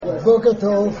Boker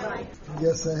Tov.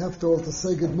 Yes, I have to also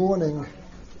say good morning.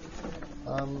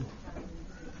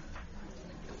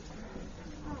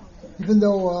 Even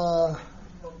though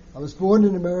I was born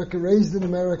in America, raised in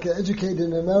America, educated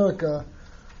in America,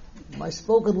 my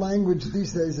spoken language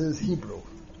these days is Hebrew.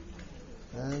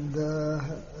 And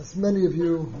as many of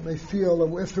you may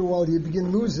feel, after a while you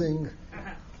begin losing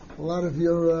a lot of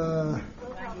your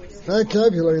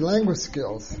vocabulary, language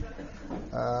skills.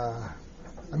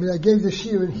 I gave the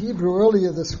shiur in Hebrew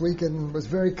earlier this week and was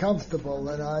very comfortable,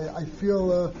 and I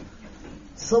feel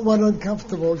somewhat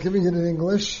uncomfortable giving it in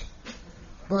English.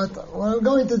 But what I'm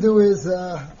going to do is,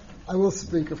 I will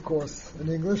speak, of course, in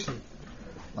English.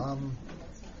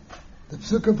 The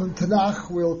Psukim from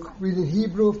Tanakh we'll read in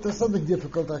Hebrew. If there's something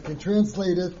difficult, I can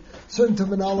translate it. Certain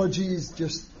terminologies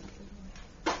just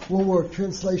won't work.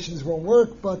 Translations won't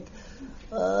work, but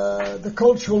the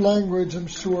cultural language, I'm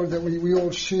sure that we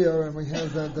all share, and we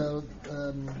have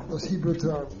those Hebrew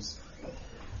terms.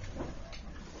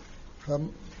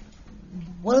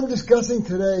 What I'm discussing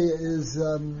today is,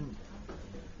 I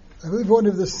believe, one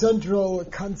of the central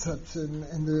concepts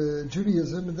in the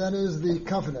Judaism, and that is the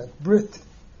covenant, Brit.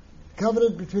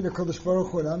 Covenant between the Kodesh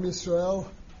Baruch Hu and Am Yisrael.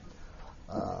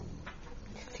 A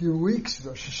few weeks,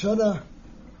 Rosh Hashanah.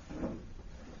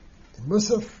 In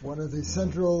Musaf, one of the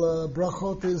central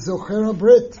brachot is Zocher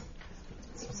HaBrit. It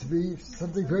seems to be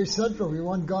something very central. We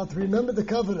want God to remember the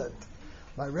covenant.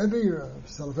 My Rebbe,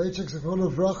 Soloveitchik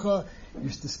Zichrono Livracha,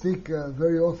 used to speak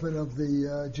very often of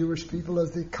the Jewish people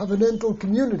as the covenantal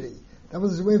community. That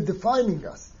was his way of defining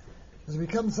us. It's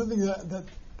become something that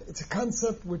it's a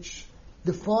concept which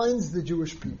defines the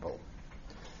Jewish people.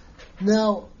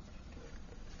 Now,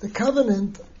 the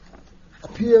covenant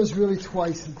appears really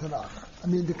twice in Tanakh.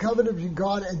 The covenant between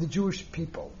God and the Jewish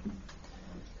people.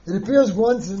 It appears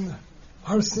once in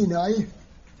Har Sinai,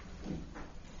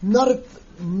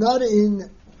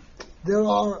 there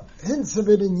are hints of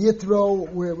it in Yitro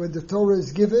where the Torah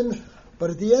is given, but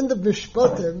at the end of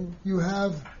Mishpatim, you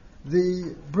have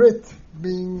the Brit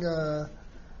being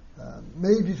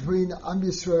made between Am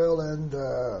Yisrael and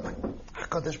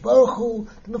HaKadosh Baruch Hu.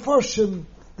 The Mefarshim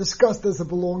discuss, does it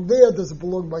belong there, does it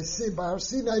belong by Har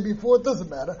Sinai before, it doesn't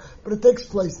matter, but it takes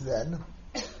place then.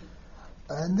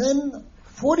 And then,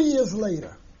 40 years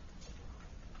later,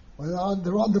 when they're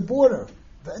on the border,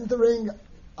 they're entering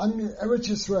Eretz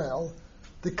Yisrael,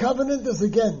 the covenant is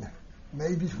again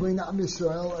made between Am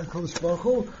Yisrael and Kodesh Baruch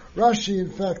Hu. Rashi, in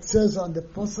fact, says on the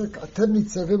Pasuk, Atem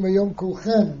nitzavim hayom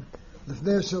kulchem,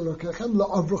 lefnei Hashem Elokechem,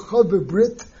 la'avrecha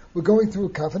b'brit, we're going through a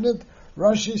covenant.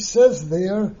 Rashi says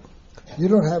there, you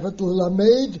don't have it,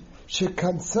 l'lamed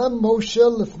shekansam Moshe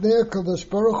lefnei Kodesh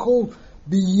Baruch Hu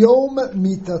biyom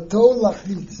mitato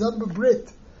lachnitzam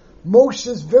b'brit.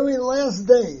 Moshe's very last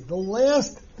day, the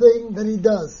last thing that he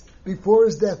does before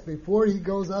his death, before he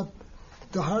goes up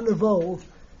to Har Nevo,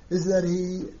 is that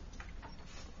he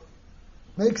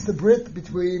makes the Brit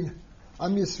between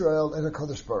Am Yisrael and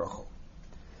HaKadosh Baruch Hu.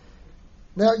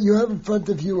 Now, you have in front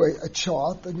of you a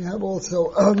chart, and you have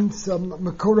also some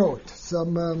makorot,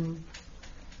 some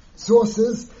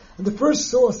sources. And the first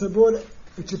source I brought,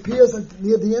 which appears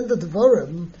near the end of the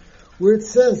Devarim, where it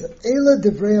says, Eila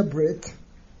Devrei Brit,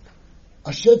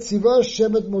 Asher Tziva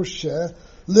Hashem et Moshe,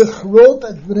 Lichrot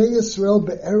et Bnei Yisrael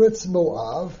be'eretz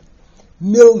Moav,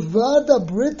 Milvad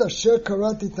HaBrit Asher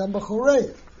Karati Tam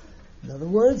B'chorev. In other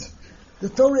words, the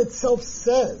Torah itself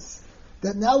says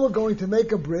that now we're going to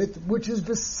make a Brit, which is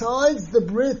besides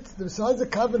the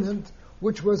covenant,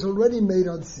 which was already made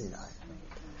on Sinai.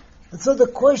 And so the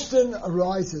question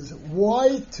arises,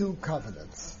 why two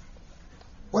covenants?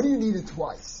 Why do you need it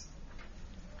twice?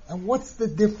 And what's the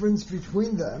difference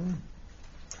between them?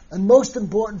 And most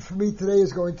important for me today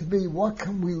is going to be, what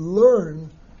can we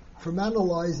learn from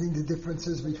analyzing the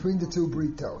differences between the two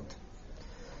Britot?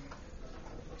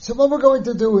 So what we're going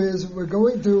to do is, we're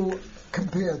going to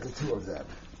compare the two of them.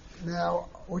 Now,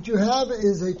 what you have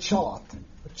is a chart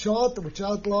which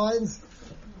outlines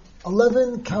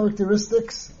 11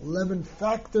 characteristics, 11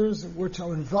 factors which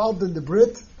are involved in the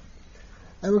Brit,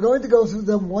 and we're going to go through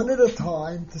them one at a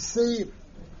time to see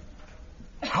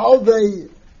how they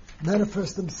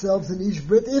manifest themselves in each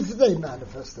Brit, if they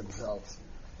manifest themselves.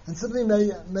 And something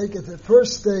may make it the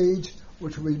first stage,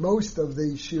 which will be most of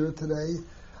the shiur today,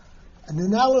 an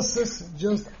analysis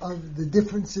just of the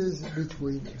differences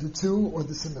between the two or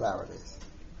the similarities.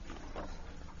 All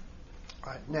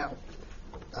right, now,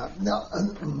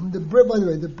 the Brit, by the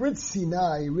way, the Brit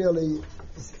Sinai really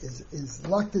is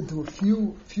locked into a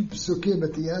few psukim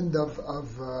at the end of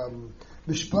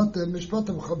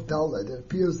Mishpatim Chav Daled. It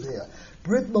appears there.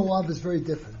 Brit Moab is very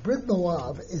different. Brit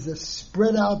Moab is a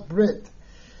spread out Brit.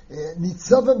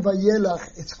 Nitzavim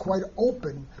Vayelach, it's quite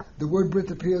open. The word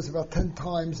Brit appears about 10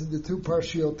 times in the two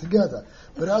parshiot together.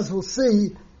 But as we'll see,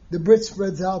 the Brit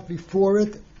spreads out before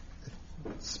it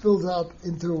spills out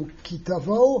into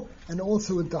Kitavo and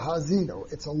also into Hazino.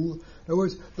 In other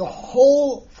words, the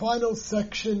whole final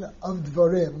section of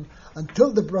Dvarim,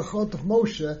 until the brachot of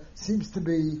Moshe, seems to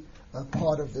be a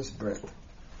part of this Brit.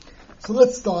 So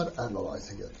let's start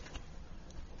analyzing it.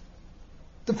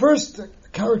 The first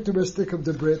characteristic of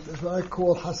the Brit is what I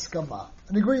call Haskama,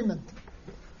 an agreement.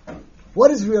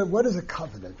 What is a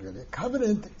covenant really? A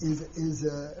covenant is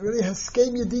really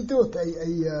Haskem Yedidut,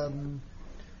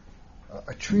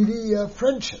 a treaty of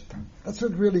friendship. That's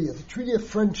what it really is, a treaty of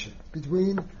friendship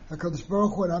between HaKadosh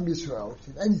Baruch Hu and Am Yisrael,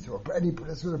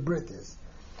 that's what a Brit is.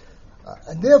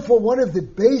 And therefore, one of the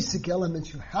basic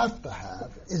elements you have to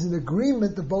have is an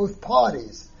agreement of both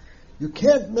parties. You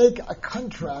can't make a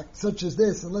contract such as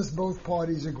this unless both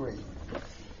parties agree.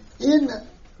 In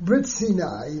Brit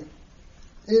Sinai,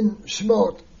 in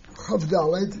Shemot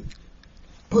Chavdalet,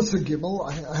 Pasuk Gimel,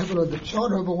 I have it on the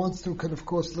chart. Whoever wants to can, of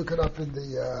course, look it up in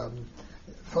the,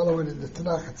 follow it in the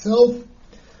Tanakh itself.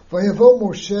 Vayavo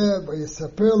Moshe,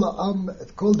 Vayesaper la'am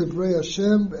et kol divrei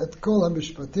Hashem, et kol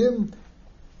hamishpatim,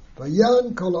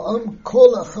 Vayan kol ha'am,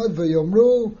 kol achad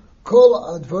vayomru,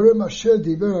 kol advarim asher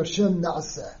diber Hashem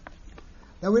na'aseh.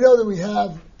 Now we know that we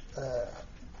have,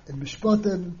 in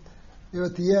Mishpatim,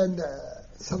 at the end,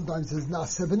 sometimes there's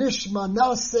Naseh v'nishma,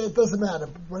 Naseh, it doesn't matter.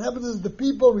 But what happens is the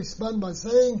people respond by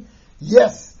saying,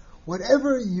 yes,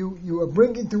 whatever you are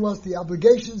bringing to us, the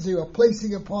obligations you are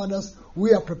placing upon us,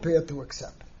 we are prepared to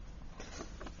accept.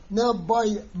 Now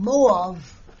by Moav,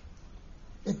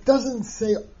 it doesn't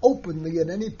say openly at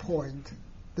any point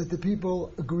that the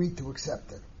people agreed to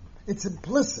accept it. It's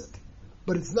implicit,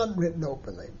 but it's not written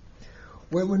openly.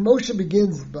 When Moshe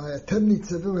begins by Atem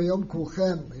nitzavim hayom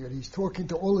kulchem, he's talking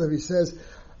to all of them. He says,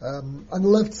 on the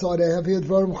left side I have here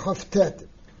Dvarim Chaf Tet.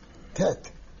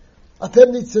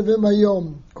 Atem nitzavim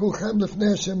hayom kulchem lefnei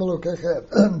Hashem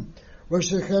Elokechem,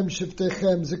 Roshechem,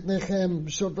 Shiftechem, Ziknechem,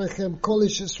 Shofechem, Kol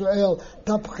Ish Yisrael,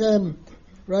 Tapchem,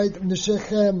 right?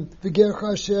 Neshechem,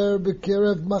 V'gercha Asher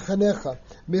B'kerev Machanecha,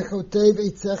 Mechotev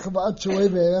Eitzecha V'ad Shoei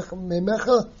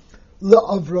Memecha,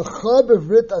 La'avracha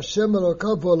bevrit Hashem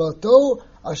Elokav v'olato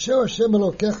Asher Hashem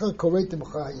Elokecha koret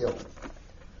imcha hayom.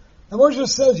 Now Moshe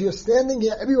says, you're standing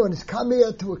here, everyone is coming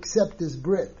here to accept this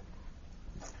Brit.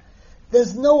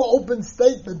 There's no open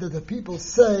statement that the people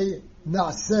say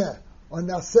Naseh or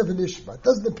Naseh v'nishma. It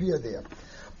doesn't appear there.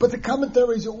 But the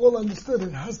commentaries are all understood.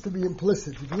 It has to be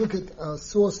implicit. If you look at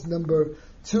source number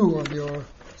 2 on your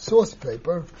source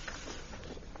paper,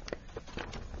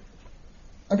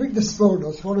 I think the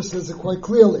Sforno says it quite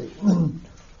clearly.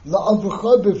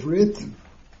 La'avracha bevrit,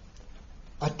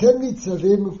 atem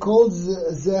nitzavim kol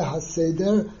ze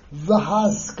haseder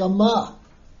v'haskama,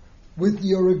 with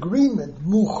your agreement,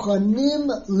 muchanim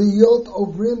liyot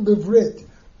ovrim bevrit,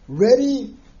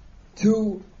 ready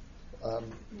to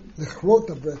lechrot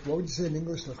a brit. What would you say in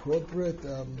English? Lechrot brit.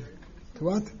 To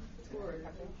what?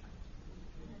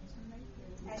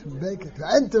 To make it, to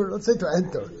enter. Let's say to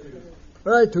enter.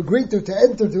 Right, to agree to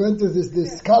enter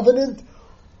this covenant.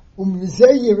 And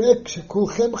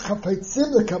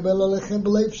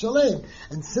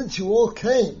since you all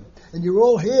came, and you're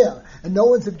all here, and no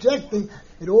one's objecting,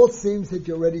 it all seems that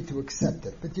you're ready to accept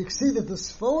it. But you see that the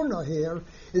Sforno here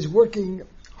is working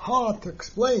hard to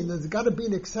explain there's got to be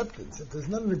an acceptance. If there's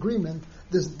not an agreement,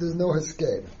 there's no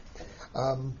escape.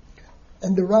 And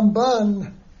the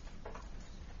Ramban,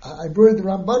 the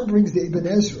Ramban brings the Ibn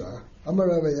Ezra, Amar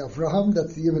Rabbi Avraham,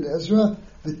 that's the Ibn Ezra,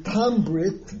 the Tam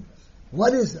Brit.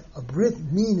 What does a Brit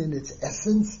mean in its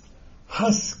essence?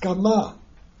 Haskama.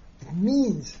 It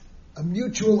means a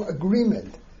mutual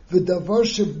agreement. V'davar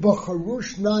shebacharu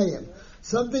shnayim.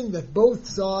 Something that both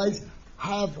sides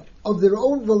have, of their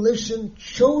own volition,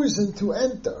 chosen to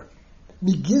enter.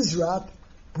 Migizrat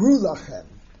brulachem.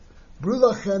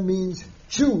 Brulachem means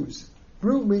choose.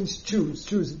 Bru means choose.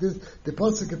 The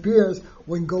pasuk appears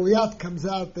when Goliath comes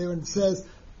out there and says,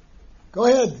 go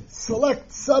ahead,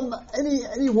 select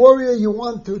any warrior you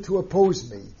want to oppose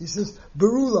me. He says,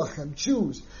 Berulachem,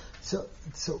 choose. So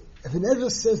Ibn Ezra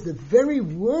says the very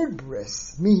word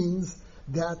bris means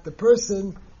that the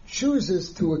person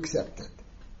chooses to accept it.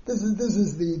 This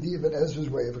is the Ibn Ezra's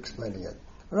way of explaining it.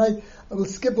 All right, I will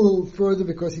skip a little further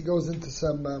because he goes into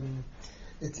some.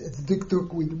 It's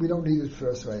dikduk. We don't need it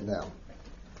for us right now.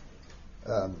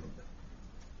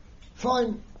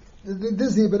 Fine.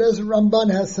 This Ibn Ezra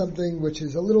Ramban has something which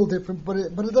is a little different, but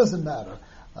it doesn't matter.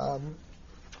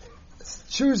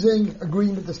 Choosing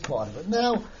agreement is part of it.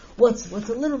 Now, what's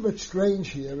a little bit strange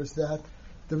here is that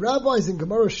The rabbis in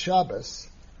Gemara Shabbos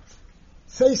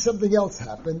say something else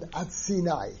happened at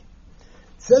Sinai. It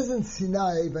says in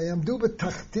Sinai, "Vayamdu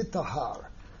b'tachtit har."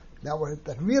 Now, what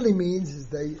that really means is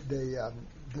the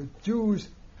Jews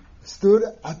stood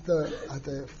at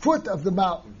the foot of the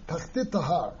mountain, tachtit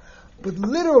har. But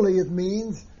literally, it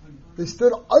means they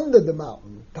stood under the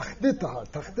mountain. Tachtit har.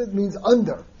 Tachtit means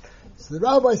under. So the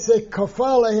rabbis say,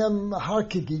 "Kafal ahem har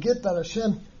kigigit," that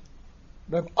Hashem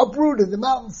uprooted the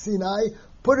mountain Sinai,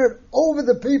 put it over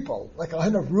the people, like a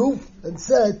kind of roof, and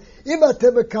said, "Im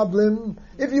atem mekablim,"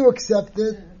 if you accept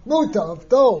it, mutav,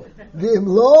 tov, v'im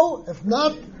lo, if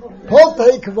not,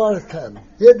 holtei kvarchem.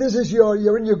 Here, this is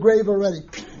you're in your grave already.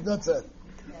 That's it.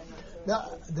 Now,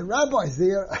 the rabbis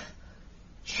there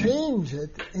change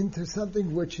it into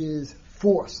something which is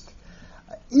forced.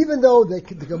 Even though the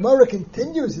Gemara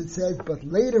continues, it says, but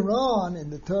later on, in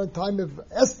the time of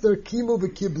Esther, kimu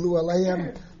v'kiblu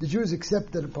aleihem, the Jews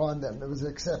accepted upon them. It was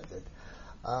accepted.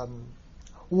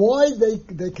 Why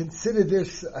they consider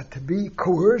this to be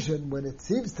coercion when it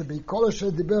seems to be kol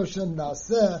asher diber Hashem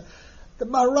naaseh? The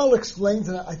Maharal explains,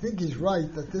 and I think he's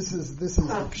right, that this is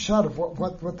a pshat of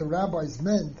what the rabbis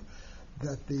meant,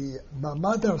 that the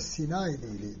Mamad Har Sinai,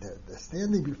 the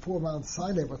standing before Mount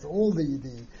Sinai with all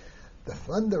the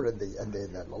thunder and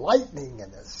the lightning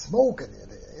and the smoke and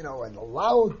the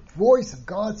loud voice of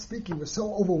God speaking was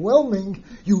so overwhelming,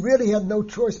 you really had no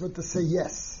choice but to say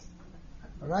yes.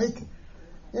 All right?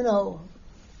 When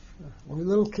we're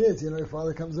little kids, your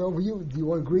father comes over, do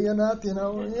you agree or not?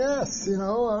 Yes,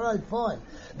 all right, fine.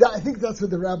 I think that's what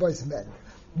the rabbis meant.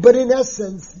 But in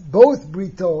essence, both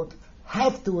britot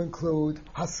have to include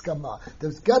haskama.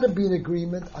 There's got to be an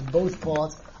agreement on both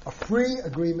parts, a free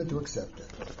agreement to accept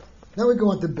it. Now we go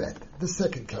on to bet, the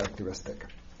second characteristic.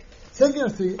 Second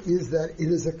characteristic is that it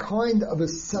is a kind of a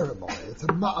ceremony. It's a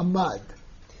ma'amad.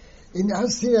 In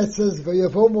Hasina it says,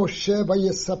 "Vayavo Moshe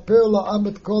vayesaper la'am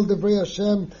et kol devrei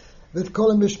Hashem v'et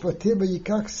kol ha'mishpatim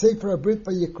v'yikach sefer habrit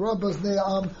v'yikra baznei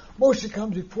ha'am." Moshe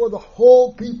comes before the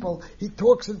whole people. He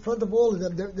talks in front of all of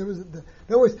them. In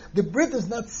other words, the Brit is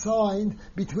not signed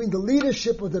between the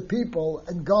leadership of the people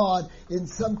and God in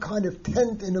some kind of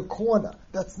tent in a corner.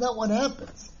 That's not what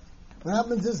happens. What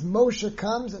happens is Moshe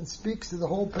comes and speaks to the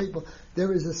whole people.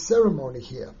 There is a ceremony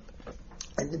here.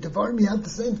 And in Devarim you have the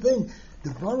same thing.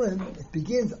 Devarim, it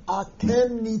begins,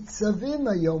 Atem nitzavim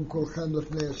hayom kulchem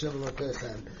lefnei Hashem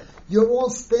Elokechem. You're all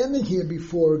standing here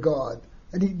before God.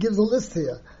 And he gives a list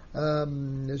here.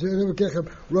 Roshechem,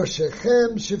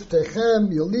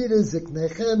 Shiftechem, your leaders,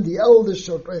 Ziknechem, the elders,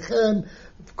 Shofrechem,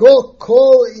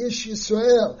 Kol Ish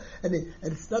Yisrael. And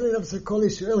it's not enough to say Kol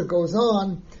Yisrael, it goes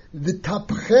on,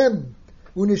 V'tapchem,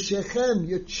 Unishechem,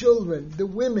 your children, the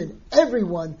women,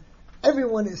 everyone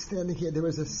is standing here. There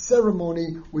is a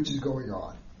ceremony which is going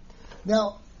on.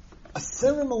 Now,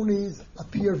 ceremonies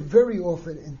appear very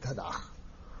often in Tanakh.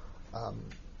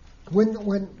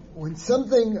 When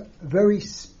something very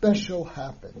special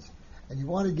happens, and you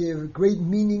want to give great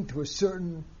meaning to a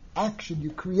certain action,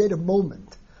 you create a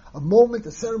moment. A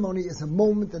ceremony is a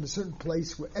moment in a certain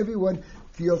place where everyone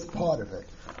feels part of it.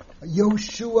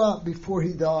 Yoshua, before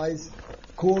he dies,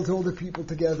 calls all the people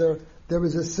together. There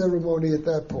is a ceremony at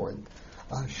that point.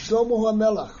 Shlomo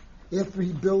HaMelech, after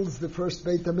he builds the first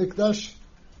Beit HaMikdash,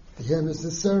 again is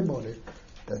a ceremony.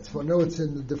 That's what notes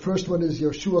in the first one is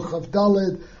Yoshua Chav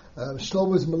Daled,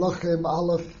 Shlomo's Melachim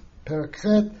Aleph Perek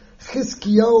Chet,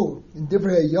 Chizkiyahu in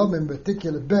Divrei Hayom in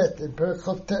particular Bet in Perek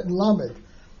Chav Tet and Lamed.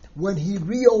 When he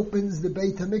reopens the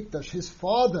Beit HaMikdash, his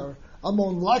father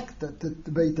Amon locked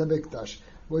the Beit HaMikdash.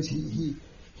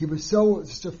 He was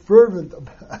such a fervent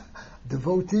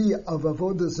devotee of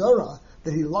Avodah Zarah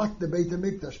that he locked the Beit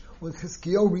HaMikdash. When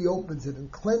Chizkiyahu reopens it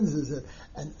and cleanses it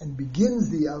and begins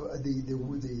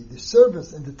the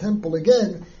service in the temple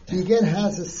again, he again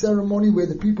has a ceremony where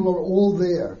the people are all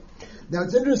there. Now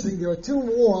it's interesting, there are two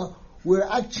more where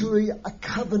actually a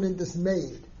covenant is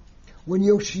made. When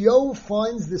Yoshiyahu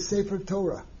finds the Sefer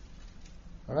Torah,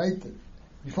 all right,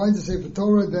 he finds the Sefer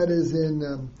Torah that is in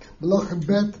Melachim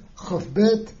Bet, Chav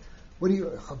Bet,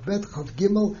 Chav Bet, Chav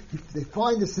Gimel. They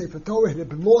find the Sefer Torah. It had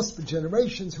been lost for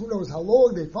generations. Who knows how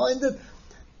long they find it?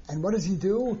 And what does he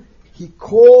do? He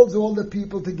calls all the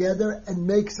people together and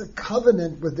makes a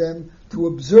covenant with them to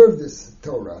observe this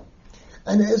Torah.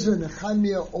 And Ezra and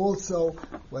Nehemiah also,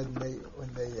 when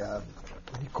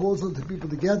he calls all the people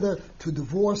together to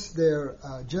divorce their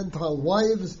Gentile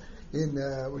wives,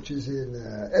 which is in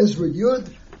Ezra Yud.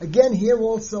 Again, here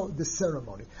also the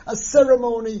ceremony. A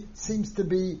ceremony seems to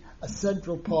be a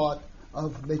central part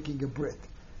of making a Brit.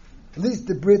 At least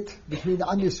the Brit between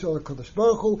Am Yisrael and Kodesh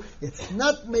Baruch Hu, it's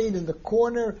not made in the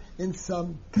corner in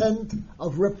some tent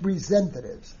of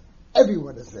representatives.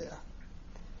 Everyone is there.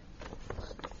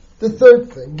 The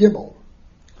third thing, Gimel.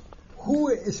 Who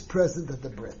is present at the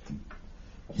Brit?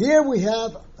 Here we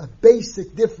have a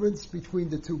basic difference between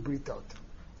the two Britot.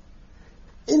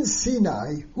 In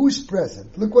Sinai, who's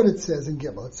present? Look what it says in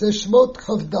Gimel. It says, Shmot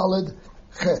Chav Daled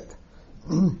Chet.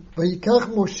 Vayikach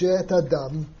Moshe et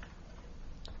Adam.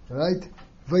 Right?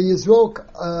 Vayizrok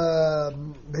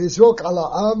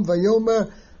ala Am,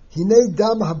 Vayomer, Hinei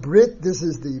Dam HaBrit. This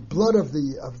is the blood of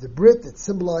the Brit. It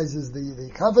symbolizes the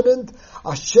covenant.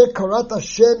 Asher Karat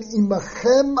Hashem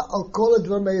imachem al kol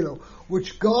advar melo,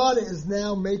 which God is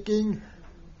now making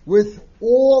with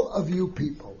all of you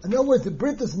people. In other words, the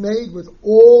Brit is made with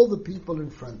all the people in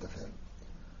front of him.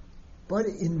 But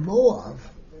in Moab,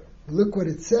 look what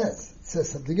it says. It says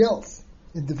something else.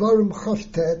 In Devarim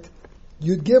Chavtet,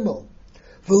 Yud Gimel.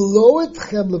 V'lo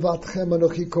etchem levatchem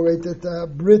anochi koret et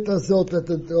brit azot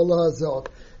et olah azot.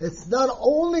 It's not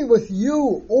only with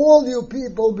you, all you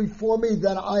people before me,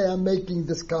 that I am making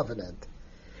this covenant.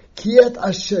 Ki et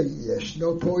asher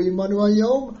yeshno po imanu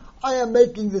hayom. I am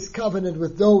making this covenant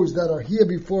with those that are here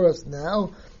before us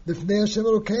now. L'fnei Hashem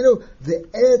Elokeinu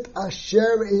ve'et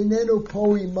asher einenu po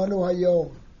imanu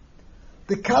hayom.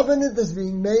 The covenant is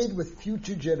being made with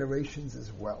future generations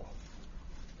as well.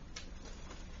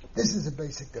 This is a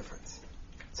basic difference.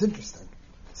 It's interesting.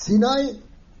 Sinai,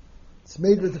 it's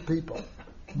made with the people.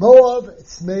 Moab,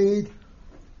 it's made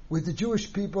with the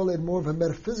Jewish people in more of a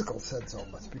metaphysical sense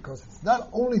almost, because it's not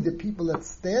only the people that's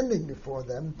standing before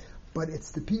them, but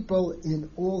it's the people in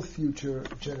all future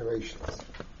generations.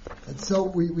 And so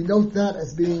we note that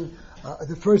as being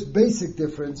the first basic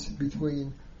difference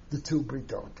between the two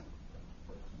Britot.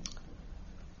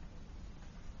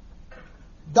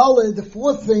 Dalet, the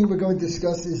fourth thing we're going to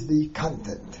discuss is the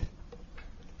content.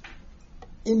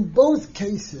 In both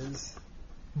cases,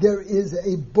 there is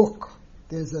a book.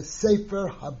 There's a Sefer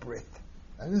HaBrit.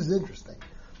 And this is interesting.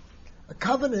 A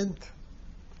covenant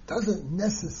doesn't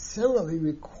necessarily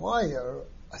require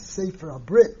a Sefer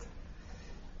HaBrit.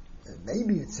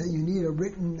 Maybe you'd say you need a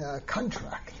written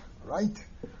contract, right?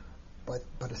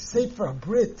 But a Sefer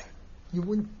HaBrit,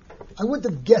 I wouldn't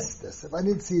have guessed this if I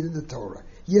didn't see it in the Torah.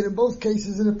 Yet in both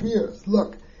cases it appears.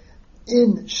 Look,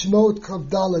 in Shmot Chav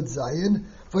Daled Zayin,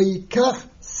 Vayikach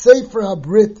Sefer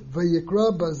HaBrit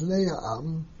Vayikra Baznei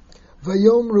Ha'am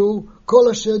Vayomru Kol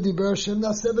Asher Diber Hashem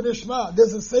Naseh V'Nishma.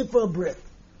 There's a Sefer HaBrit.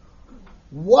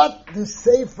 What the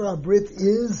Sefer HaBrit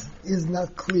is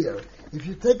not clear. If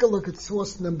you take a look at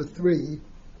source number 3,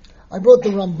 I brought the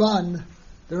Ramban.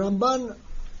 The Ramban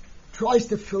tries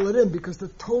to fill it in because the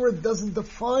Torah doesn't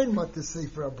define what the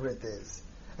Sefer HaBrit is.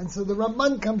 And so the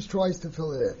Ramban tries to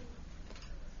fill it in.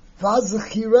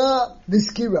 V'azchira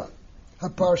v'skira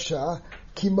haparsha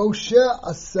ki Moshe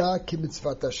asa ki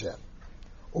mitzvat Hashem.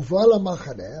 Uval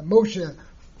ha'machaneh, Moshe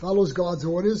follows God's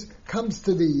orders, comes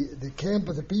to the camp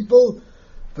of the people,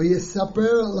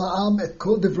 v'yesaper la'am et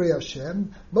kol divrei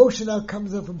Hashem. Moshe now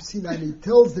comes up from Sinai and he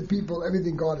tells the people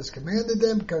everything God has commanded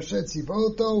them, kashet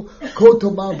tzivoto, ko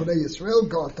tomar b'nei Yisrael,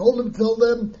 God told him, tell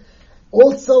them,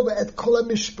 also et kol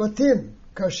ha'mishpatim,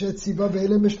 since this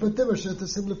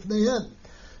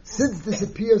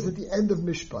appears at the end of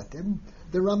Mishpatim,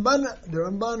 the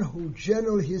Ramban, who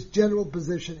generally, his general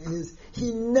position is,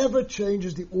 he never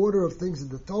changes the order of things in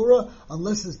the Torah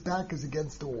unless his back is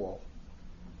against the wall.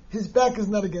 His back is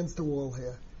not against the wall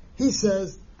here. He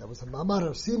says, there was a Ma'amar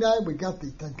of Sinai, we got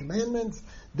the Ten Commandments,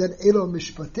 then Elo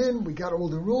Mishpatim, we got all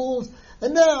the rules,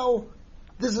 and now,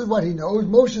 this is what he knows,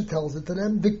 Moshe tells it to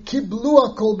them, the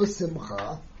Kiblu HaKol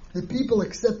B'Simcha, the people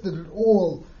accepted it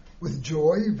all with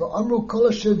joy. V'amru kol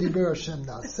asher diber Hashem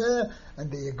naseh,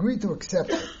 and they agreed to accept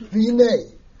it.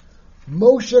 V'hinei,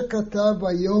 Moshe katav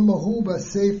vayom hahu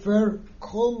b'sefer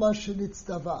kol ma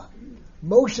shenitztava.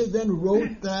 Moshe then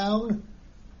wrote down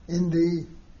in the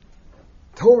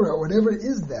Torah, whatever it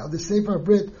is now, the Sefer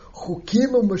HaBrit,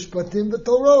 chukim u'mishpatim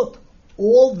v'torot,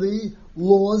 all the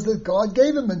laws that God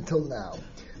gave him until now.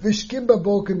 Vishkim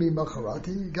baboker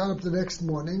mimacharati. He got up the next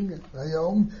morning.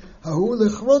 Hayom hahu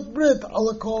lechrot brit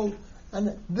alakol,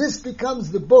 and this becomes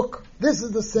the book. This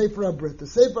is the Sefer HaBrit. The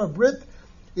Sefer HaBrit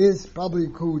probably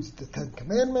includes the Ten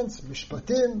Commandments,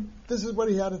 Mishpatim. This is what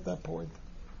he had at that point.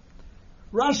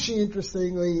 Rashi,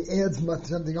 interestingly, adds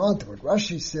something onto it.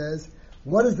 Rashi says,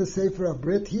 what is the Sefer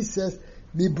HaBrit? He says,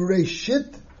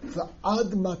 Mibreshit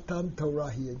v'ad matan Torah.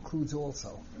 He includes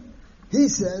also.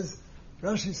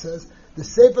 Rashi says, the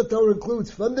Sefer Torah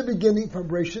includes from the beginning, from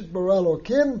Breshit Bara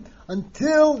Elokim,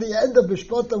 until the end of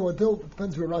Mishpatim, or until,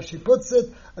 depends where Rashi puts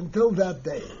it, until that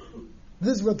day.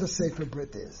 This is what the Sefer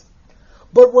Brit is.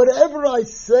 But whatever I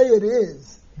say it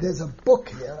is, there's a book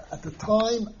here at the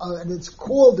time, and it's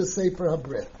called the Sefer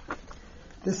HaBrit.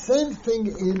 The same thing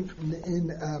in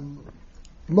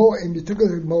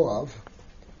Yitugal Moav,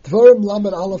 Dvarim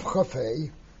Lamed Aleph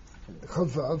Chafei,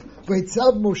 Chavav,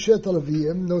 V'itzav Moshe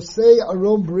Talavim, Nosei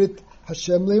Aron Brit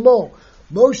Hashem Lemo.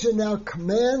 Moshe now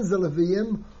commands the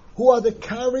Leviim, who are the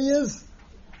carriers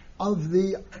of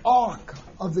the Ark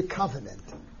of the Covenant,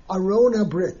 Aron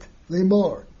HaBrit,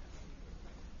 Lemor.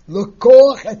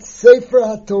 Lokoch et Sefer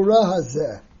HaTorah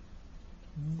hazeh,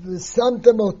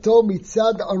 v'samtem oto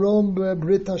mitzad Aron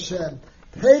Brit Hashem.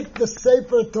 Take the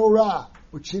Sefer Torah,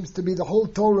 which seems to be the whole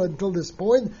Torah until this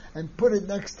point, and put it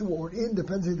next to or in,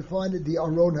 depends how you define it, the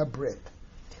Aron HaBrit.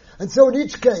 And so in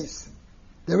each case,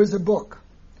 there is a book.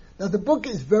 Now the book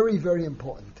is very, very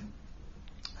important.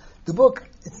 The book,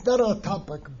 it's not our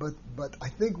topic, but I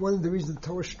think one of the reasons the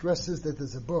Torah stresses that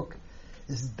there's a book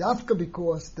is dafka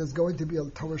because there's going to be a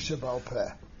Torah Sheba'al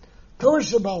Peh. Torah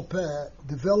Sheba'al Peh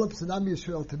develops in Am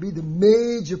Yisrael to be the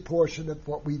major portion of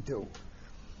what we do.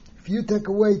 If you take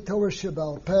away Torah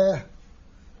Sheba'al Peh,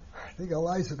 I think our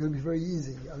lives are going to be very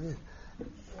easy. I mean,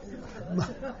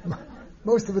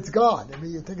 most of it's gone. I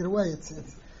mean, you take it away, it's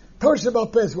Torah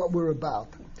Sheba'al Peh is what we're about.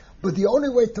 But the only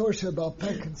way Torah Sheba'al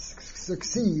Peh can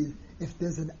succeed if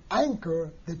there's an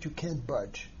anchor that you can't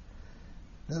budge.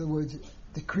 In other words,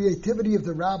 the creativity of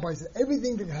the rabbis,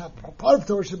 everything that happened. Part of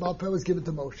Torah Sheba'al Peh was given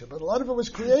to Moshe, but a lot of it was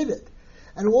created.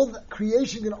 And all the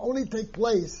creation can only take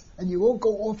place, and you won't go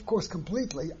off course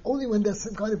completely, only when there's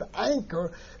some kind of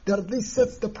anchor that at least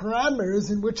sets the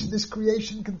parameters in which this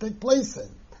creation can take place in.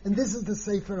 And this is the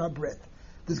Sefer HaBrit.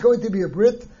 There's going to be a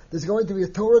Brit, there's going to be a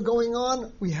Torah going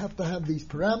on, we have to have these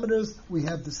parameters, we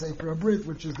have the Sefer HaBrit,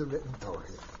 which is the written Torah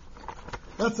here.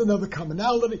 That's another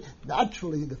commonality.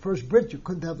 Naturally, in the first Brit, you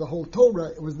couldn't have the whole Torah,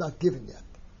 it was not given yet.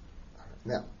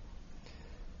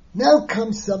 Now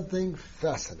comes something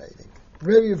fascinating.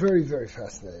 Very, very, very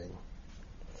fascinating.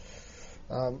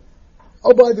 By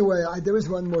the way, there is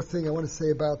one more thing I want to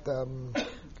say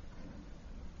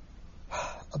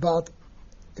about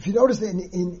if you notice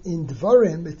in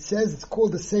Dvarim, it says it's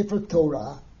called the Sefer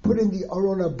Torah, put in the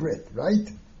Aron HaBrit, right?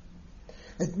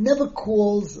 It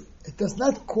does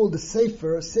not call the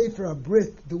Sefer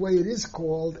HaBrit the way it is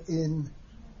called in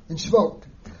Shvot.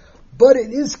 But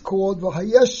it is called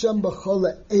V'hayasham b'chol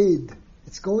Eid.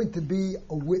 It's going to be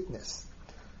a witness.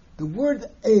 The word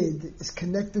Eid is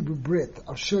connected with Brit.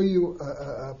 I'll show you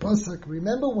a pasuk.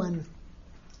 Remember when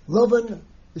Lavan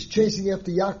is chasing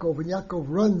after Yaakov, and Yaakov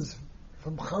runs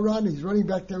from Haran, he's running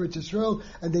back to Eretz Yisrael,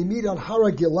 and they meet on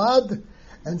Hara Gilad,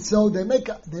 and so they make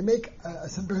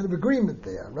some kind of agreement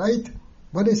there, right?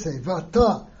 What do they say?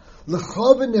 V'ata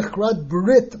l'cha v'nechrad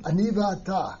Brit ani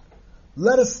v'ata.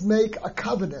 Let us make a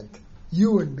covenant,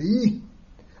 you and me.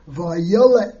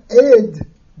 V'ayala Eid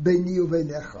Beini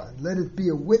uvenecha, and let it be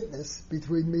a witness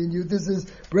between me and you. This is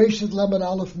Bereshit Lamed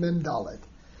Aleph Mem Dalet.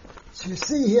 So you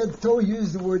see here, the Torah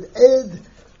uses the word Ed,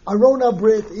 Aron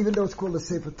HaBrit, even though it's called the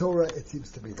Sefer Torah, it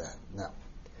seems to be that.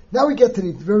 Now we get to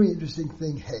the very interesting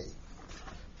thing, hey.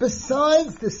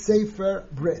 Besides the Sefer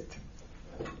Brit,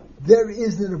 there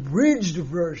is an abridged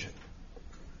version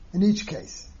in each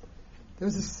case.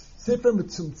 There's a Sefer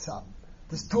Metzumtzam,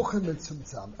 there's Tochen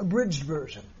Metzumtzam, abridged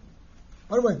version.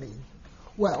 What do I mean?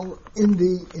 Well, in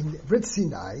Brit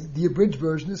Sinai, the abridged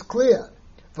version is clear.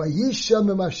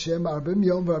 Vayisham Hashem arbim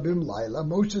yom v'arbim laila.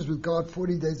 Moshe is with God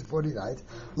 40 days and 40 nights.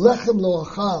 Lechem lo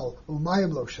achal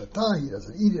umayim lo shata. He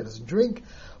doesn't eat, he doesn't drink.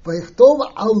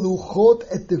 Vayichtov al luchot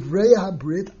et divrei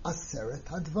habrit aseret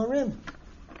hadvarim.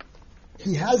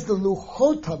 He has the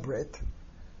luchot habrit,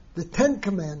 the 10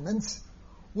 commandments,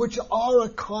 which are a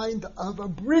kind of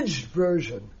abridged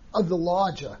version of the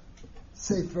larger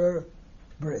Sefer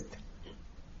Brit.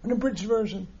 An abridged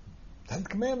version. 10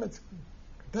 commandments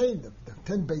contain the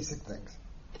 10 basic things.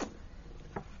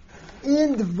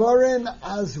 In Dvarim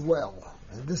as well,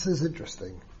 and this is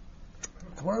interesting.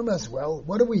 Dvarim as well,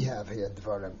 what do we have here in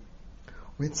Dvarim?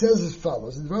 It says as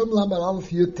follows, in Dvarim Lamed Aleph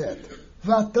Yutet,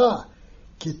 Vata,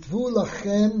 kitvu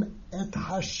lachem et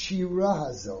hashira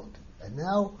hazot. And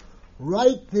now,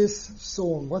 write this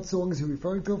song. What song is he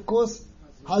referring to, of course?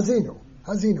 Hazinu,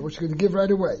 which we're going to give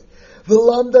right away.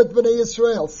 V'lamdat b'nei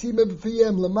Yisrael, sima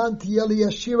b'fiyem, leman tiyeli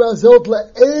yashira zot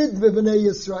le'ed b'nei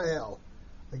Yisrael.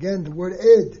 Again, the word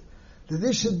ed. That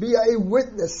this should be a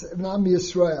witness in Am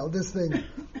Yisrael, this thing.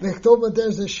 V'chtov mater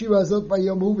zashira zot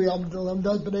b'yomu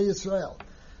v'lamdat b'nei Yisrael.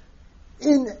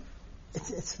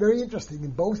 It's very interesting.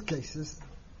 In both cases,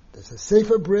 there's a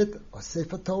Sefer Brit, or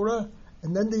Sefer Torah,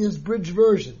 and then there's bridge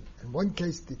version. In one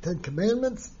case, the 10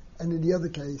 Commandments, and in the other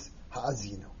case,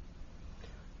 Ha'azinu.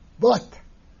 But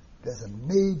there's a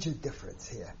major difference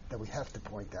here that we have to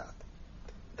point out.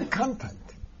 The content.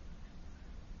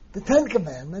 The 10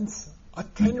 Commandments are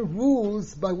 10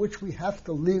 rules by which we have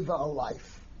to live our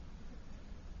life.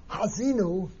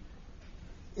 Hazinu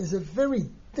is a very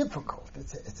difficult,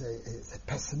 it's a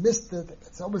pessimistic,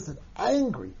 it's almost an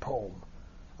angry poem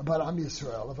about Am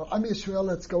Yisrael,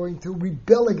 that's going to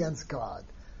rebel against God.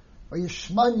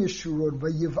 Vayishman Yeshurun,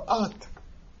 Vayivat.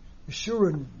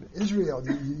 Yeshurun, Israel,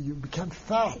 you become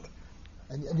fat,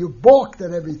 and you balked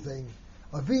at everything.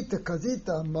 Avita,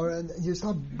 Kazita, and you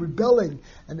start rebelling,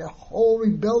 and the whole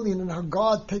rebellion, and how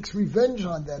God takes revenge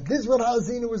on them. This is what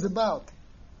Hazinu is about.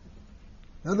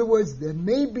 In other words, there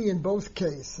may be in both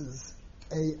cases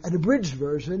an abridged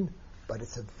version, but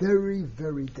it's a very,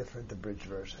 very different abridged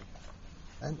version.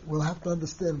 And we'll have to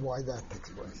understand why that takes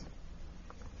place.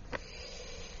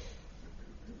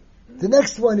 The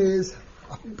next one is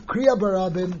a Kriya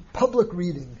Barabim, public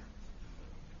reading.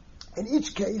 In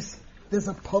each case, there's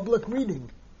a public reading.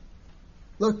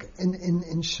 Look, in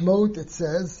Shmot it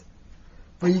says,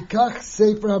 Vayikach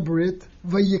Sefer HaBrit,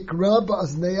 Vayikra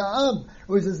Ba'aznei Ha'am.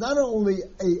 Which is not only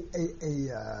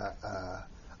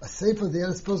a Sefer there,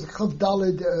 it's supposed to Chav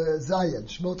Daled Zayin,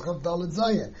 Shmot Chav Daled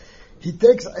Zayin. He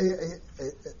takes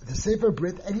the Sefer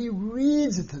Brit and he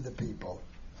reads it to the people.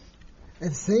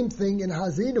 And same thing in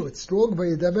Hazinu. It's strong.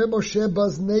 Vayedaber Moshe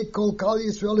Baznei Kol Kal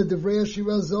Yisrael Ledevrei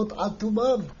Hashira Zot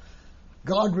Atumam.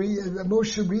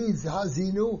 Moshe reads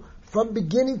Hazinu from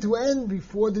beginning to end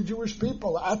before the Jewish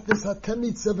people at this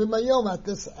Hatemitza V'Mayom,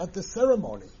 at this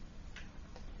ceremony.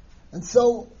 And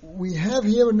so we have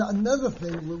here another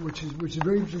thing which is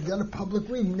very interesting. Again, a public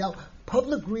reading. Now,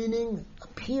 public reading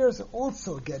appears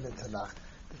also again in Tanakh.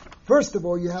 First of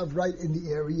all, you have right in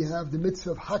the area, you have the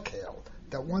mitzvah of Hakel,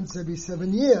 that once every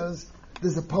 7 years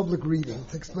there's a public reading. It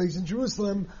takes place in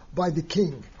Jerusalem by the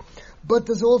king. But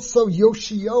there's also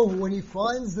Yoshio, when he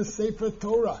finds the Sefer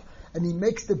Torah and he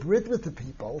makes the Brit with the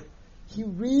people, he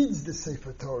reads the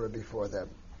Sefer Torah before them.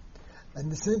 And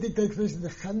the same thing takes place in the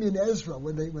Nehemiah and Ezra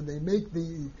when they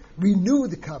renew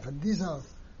the covenant. These are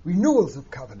renewals of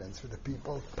covenants for the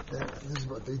people. This is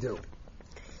what they do.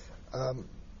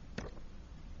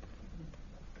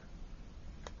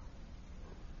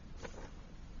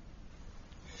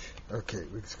 Okay,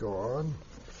 let's go on.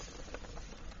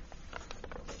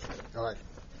 All right.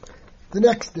 The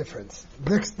next difference,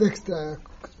 next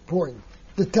point,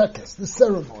 the tekes, the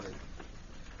ceremony.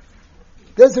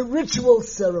 There's a ritual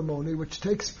ceremony which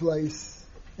takes place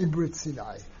in Brit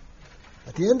Sinai.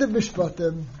 At the end of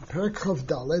Mishpatim, Perek Chav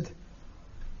Daled,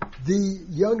 the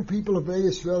young people of Bnei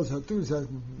Yisrael Zatu,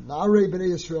 Na'arei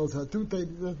Bnei Yisrael Zatu,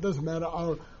 it doesn't matter,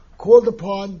 are called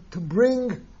upon to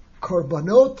bring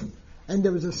korbanot, and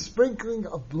there is a sprinkling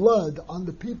of blood on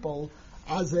the people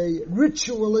as a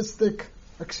ritualistic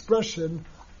expression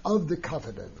of the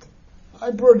covenant.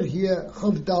 I brought it here,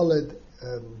 Chav Daled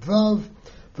Vav.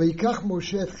 Vayikach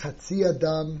Moshe et Chatzi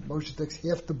Adam. Moshe takes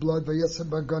half the blood. Vayasem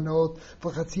Baganot.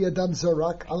 V'Chatzi Adam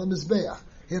Zorak al Mizbeach.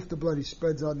 Half the blood he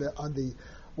spreads on the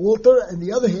altar, and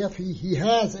the other half he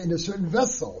has in a certain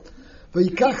vessel.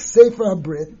 Vayikach Sefer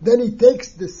HaBrit. Then he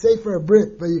takes the Sefer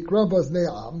HaBrit. Vayikra Baznei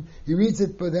Ha'am. He reads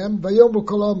it for them. Vayomu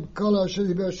Kolam Kol Hashem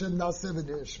Diber Hashem Naseh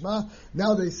V'Nishma.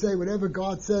 Now they say whatever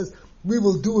God says we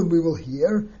will do and we will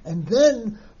hear. And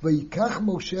then Vayikach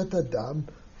Moshe et Adam.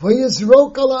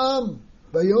 Vayizrok al Ha'am.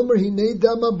 Vayomer hinei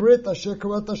dam habrit asher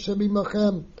karat Hashem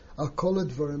imachem al kol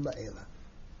advarim ha'ela.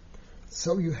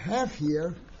 So you have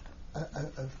here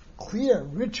a clear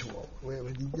ritual where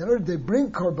they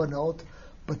bring korbanot,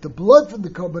 but the blood from the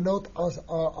korbanot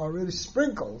are really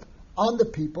sprinkled on the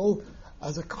people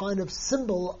as a kind of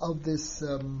symbol of this.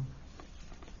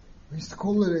 We used to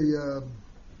call it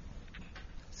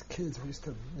as kids. We used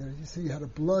to, you see, you had a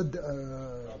blood.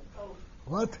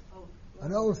 What?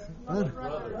 An oath,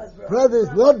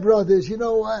 blood brothers. You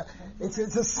know, it's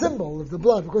a symbol of the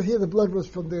blood, because here the blood was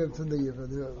from the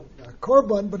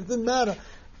korban, but it didn't matter.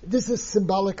 This is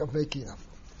symbolic of making up.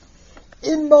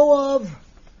 In Moab,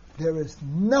 there is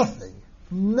nothing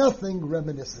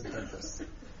reminiscent of this.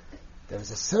 There's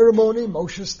a ceremony.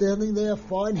 Moshe standing there,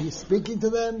 fine. He's speaking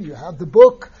to them. You have the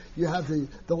book. You have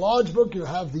the large book. You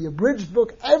have the abridged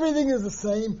book. Everything is the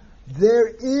same. There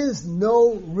is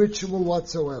no ritual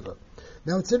whatsoever.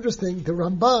 Now it's interesting, the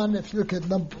Ramban, if you look at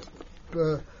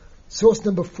source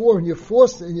number 4 in your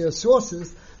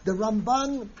sources, the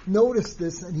Ramban noticed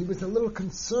this and he was a little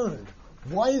concerned.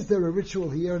 Why is there a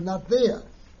ritual here and not there?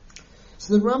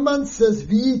 So the Ramban says,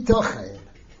 V'yitachen,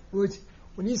 which,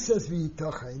 when he says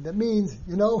V'yitachen, that means,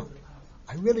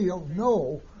 I really don't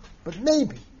know, but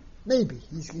maybe.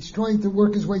 He's trying to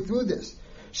work his way through this.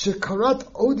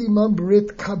 Shekarat odimam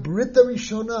brit kabrita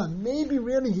rishona. Maybe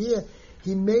really here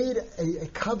he made a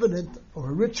covenant or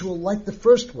a ritual like the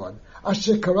first one.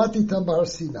 Asher karati tam bar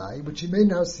Sinai, which he made in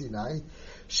Har Sinai.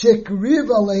 Shekriv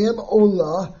aleim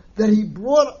olah, that he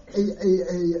brought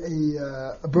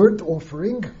a burnt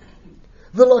offering.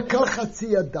 V'lakach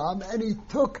chatzi adam, and he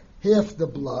took half the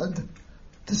blood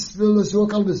to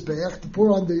l'zok al mizbeach, to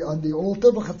pour on the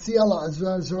altar. V'chatzi al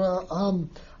adam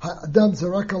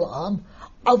zarak al am.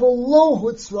 Avolo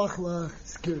hutzrach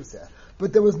la'skirzeh.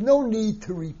 But there was no need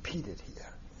to repeat it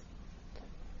here.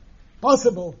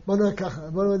 Possible, but I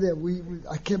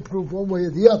can't prove one way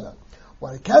or the other.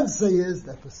 What I can say is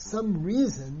that for some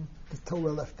reason the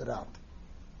Torah left it out.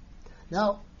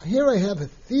 Now, here I have a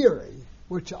theory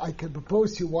which I can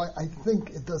propose to you why I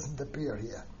think it doesn't appear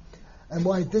here, and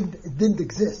why it didn't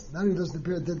exist. Not only doesn't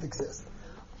appear, it didn't exist.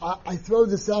 I throw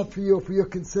this out for your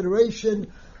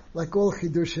consideration. Like all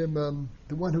chidushim,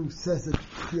 the one who says it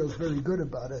feels very good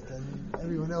about it, and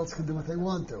everyone else can do what they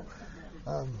want to.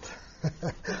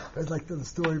 I'd like to tell the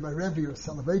story of my Rebbe or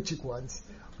Soloveitchik once.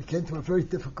 We came to a very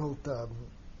difficult, it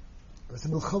was a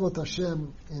Milchamot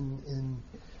Hashem in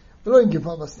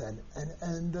Givavastan,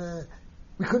 and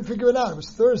we couldn't figure it out. It was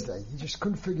Thursday. He just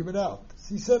couldn't figure it out.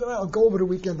 So he said, I'll go over the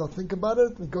weekend, I'll think about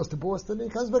it. He goes to Boston, and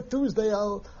he comes back Tuesday,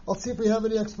 I'll see if we have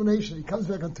any explanation. He comes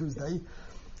back on Tuesday,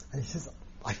 and he says,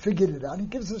 I figured it out. He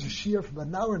gives us a shiur for about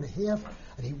an hour and a half,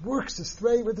 and he works us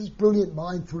straight with his brilliant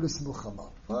mind through this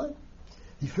Milchama. Right?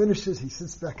 He finishes, he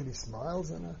sits back and he smiles,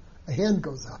 and a hand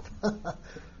goes up.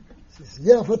 He says,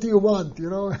 yeah, what do you want? He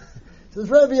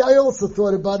says, Rebbe, I also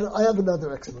thought about it. I have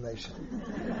another explanation.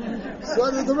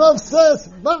 So the Rav says,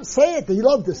 well, say it. He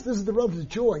loved this. This is the Rav's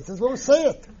joy. He says, well, say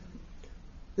it.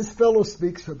 This fellow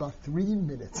speaks for about 3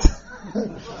 minutes.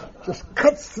 Just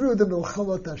cuts through the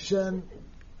Milchamat Hashem.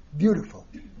 Beautiful.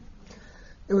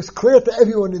 It was clear to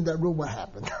everyone in that room what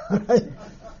happened. Right?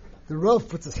 The Rav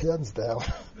puts his hands down.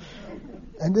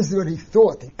 And this is what he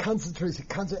thought. He concentrates,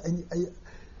 and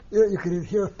you could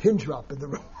hear a pin drop in the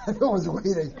room. Everyone was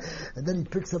waiting. And then he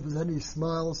picks up his hand and he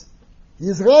smiles.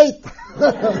 He's right.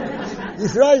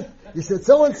 He's right. He said,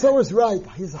 so-and-so is right.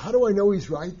 He said, how do I know he's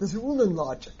right? There's a rule in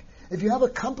logic. If you have a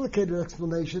complicated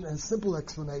explanation and a simple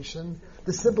explanation,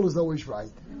 the simple is always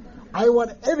right. I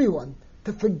want everyone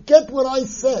to forget what I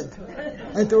said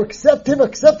and to accept him,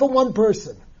 except for one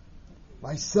person.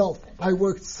 Myself. I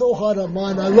worked so hard on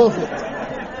mine, I love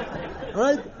it.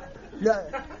 Right?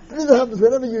 Yeah. This happens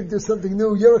whenever you do something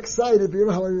new, you're excited, but you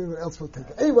know how everyone else will take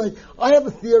it. Anyway, I have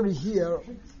a theory here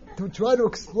to try to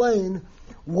explain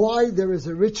why there is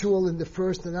a ritual in the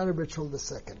first and not a ritual in the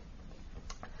second.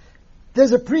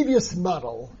 There's a previous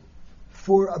model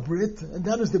for a Brit, and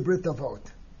that is the Brit Avot.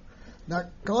 Now,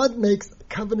 God makes a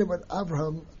covenant with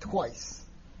Abraham twice.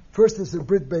 First there's the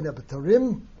Brit Bein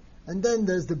HaBetarim, and then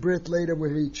there's the Brit later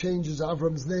where he changes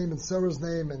Avram's name and Sarah's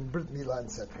name and Brit Milah,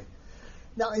 etc.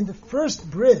 Now, in the first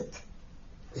Brit,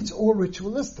 it's all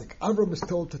ritualistic. Avram is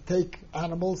told to take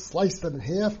animals, slice them in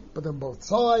half, put them both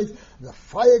sides, and the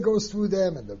fire goes through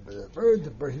them, and the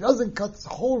bird, he doesn't cut. It's a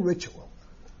whole ritual.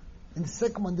 In the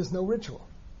second one, there's no ritual.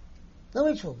 No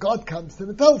ritual. God comes to him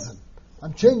and tells him,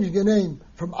 I'm changing your name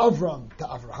from Avram to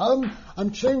Avraham.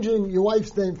 I'm changing your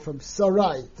wife's name from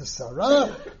Sarai to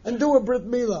Sarah, and do a Brit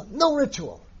Milah. No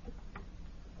ritual.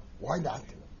 Why not?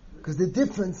 Because the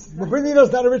difference, the Brit Milah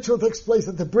is not a ritual that takes place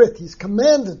at the Brit. He's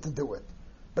commanded to do it.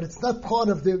 But it's not part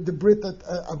of the Brit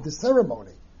of the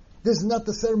ceremony. This is not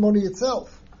the ceremony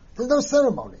itself. There's no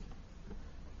ceremony.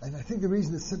 And I think the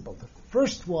reason is simple. The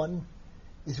first one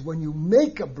is when you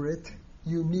make a Brit,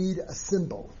 you need a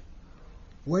symbol.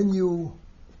 When you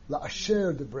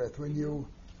la'asher the Brit, when you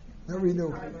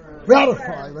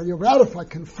ratify,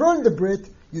 confirm the Brit,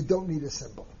 you don't need a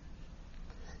symbol.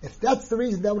 If that's the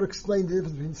reason, that would explain the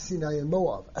difference between Sinai and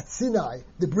Moab. At Sinai,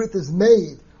 the Brit is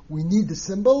made. We need the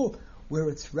symbol. Where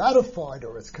it's ratified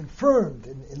or it's confirmed,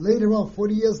 and later on,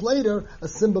 40 years later, a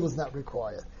symbol is not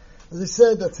required. As I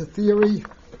said, that's a theory.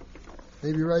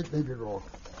 Maybe right, maybe wrong.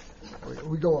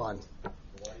 We go on. Why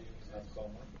do you need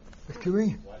Haskama? Excuse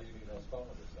me? Why do you need Haskama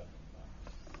the second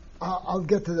time? I'll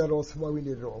get to that also, why we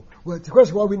need it all. Well, it's a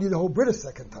question why we need the whole Brit a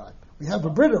second time. We have a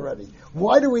Brit already.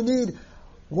 Why do we need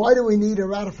a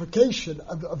ratification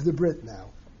of the Brit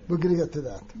now? We're going to get to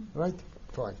that. Right?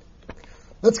 Fine.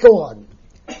 Let's go on.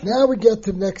 Now we get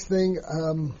to the next thing,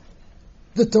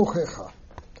 the Tochecha.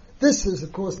 This is,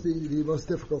 of course, the most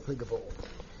difficult thing of all.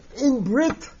 In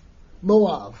Brit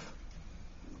Moav,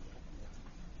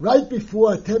 right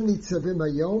before Atem Nitzavim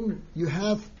Hayom, you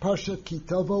have Parshat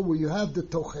Kitavo, where you have the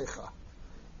Tochecha.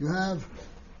 You have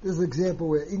There's an example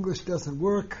where English doesn't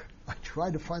work. I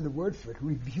tried to find the word for it.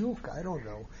 Rebuke, I don't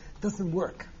know. It doesn't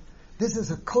work. This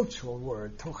is a cultural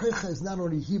word. Tochecha is not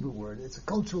only a Hebrew word, it's a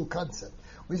cultural concept.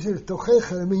 When you say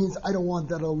tochecha, it means I don't want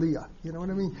that aliyah. You know what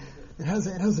I mean? It has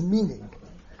a meaning.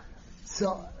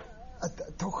 So,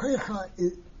 tochecha,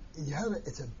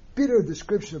 it's a bitter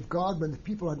description of God when the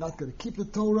people are not going to keep the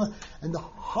Torah and the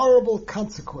horrible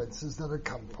consequences that have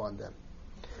come upon them.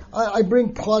 I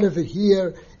bring part of it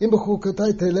here. If you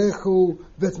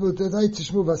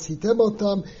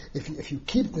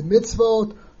keep the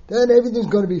mitzvot, then everything's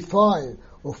going to be fine.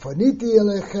 I'll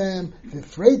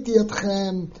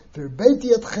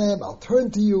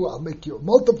turn to you, I'll make you,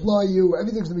 multiply you,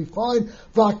 everything's going to be fine.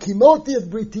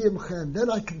 Then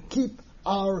I can keep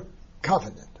our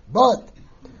covenant. But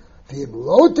if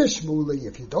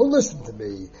you don't listen to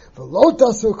me, if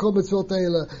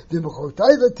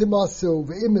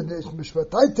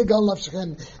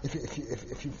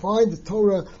you find the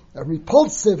Torah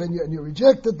repulsive and you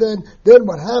reject it, then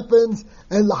what happens?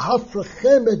 And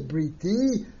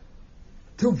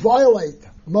to violate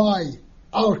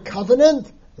our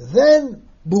covenant, then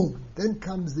boom, then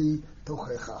comes the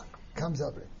tochecha, comes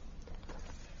up.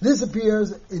 This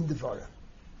appears in Devarim.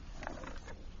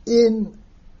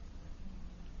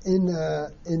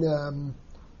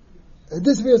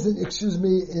 This appears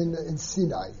in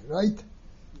Sinai, right?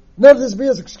 No, this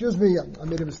appears, I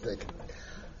made a mistake.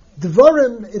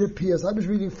 Devarim, it appears, I was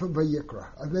reading from Vayikra.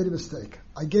 I made a mistake.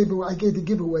 I gave the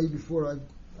giveaway before I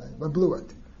blew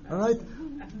it. Alright?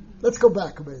 Let's go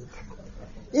back a minute.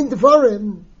 In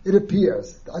Devarim, it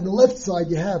appears, on the left side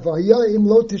you have,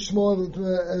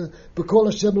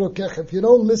 if you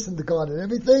don't listen to God and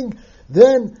everything,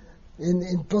 then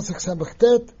in Pasuk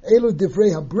Samachtet, Elu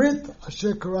Divrei HaBrit,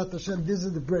 Asher Karat Hashem, this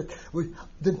is the Brit.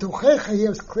 The Tochecha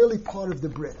here is clearly part of the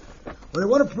Brit. What I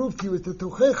want to prove to you is that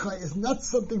Tochecha is not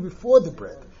something before the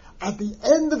Brit. At the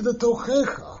end of the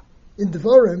Tochecha, in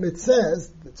Devarim, it says,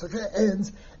 the Tochecha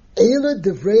ends, Elu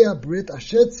Divrei HaBrit,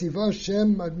 Asher Tziva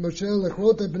Hashem, Moshe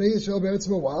Lechrot Bnei Yisrael Be'eretz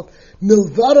Moav,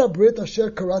 Milvad HaBrit, Asher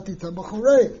Karati Tam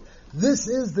B'chorev. This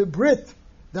is the Brit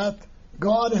that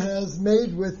God has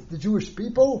made with the Jewish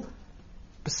people,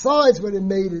 besides what it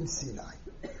made in Sinai.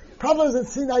 Problem is in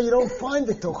Sinai you don't find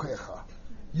the Tochecha.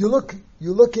 You look in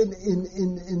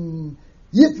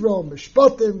Yitro,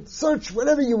 Mishpatim, search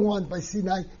whatever you want by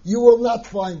Sinai, you will not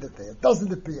find it there. It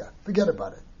doesn't appear. Forget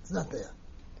about it. It's not there.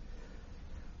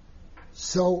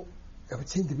 So, it would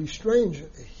seem to be strange.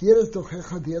 Here is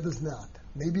Tochecha, the other's not.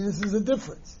 Maybe this is a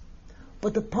difference.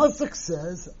 But the Pasuk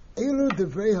says, Elu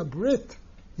Divrei HaBrit.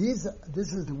 This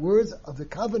is the words of the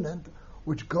covenant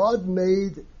which God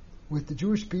made with the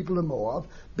Jewish people in Moab,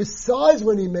 besides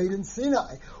what He made in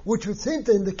Sinai, which would seem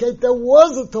to indicate there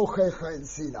was a Tochecha in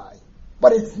Sinai,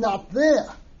 but it's not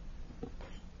there.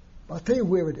 I'll tell you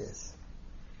where it is.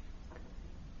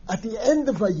 At the end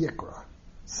of Vayikra,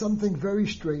 something very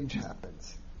strange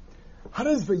happens. How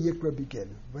does Vayikra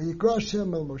begin? Vayikra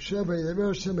Hashem el Moshe, Vayedaber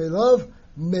Hashem elav,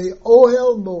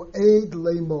 me'ohel moed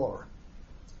le'mor.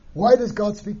 Why does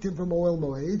God speak to him from Ohel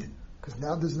Moed? Because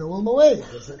now there's no Ohel Moed.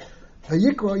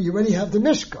 Vayikra, you already have the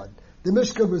Mishkan. The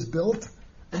Mishkan was built,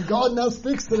 and God now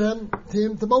speaks to him,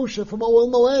 to Moshe, from Ohel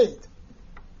Moed.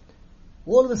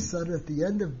 All of a sudden, at the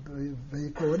end of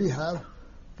Vayikra, what do you have?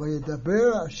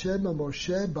 Vayedaber Hashem el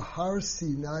Moshe b'har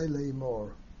Sinai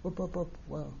le'mor.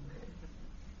 Wow.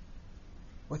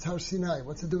 What's Har Sinai?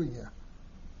 What's it doing here?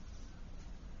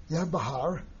 You have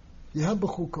Bahar, you have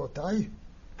Bechukotai,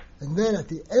 and then at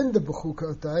the end of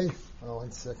Bechukotai,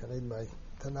 1 second, I need my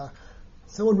Tanakh.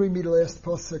 Someone read me the last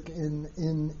pasuk in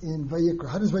Vayikra.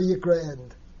 How does Vayikra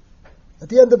end? At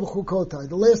the end of Bechukotai,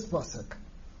 the last pasuk.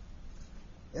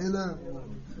 Ela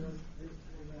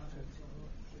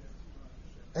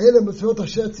mitzvot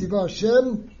asher tziva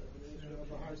Hashem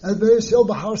and Vayishel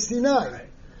Bahar Sinai.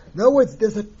 In other words,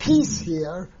 there's a piece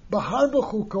here, Bahar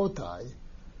Bechukotai,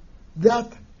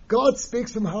 that God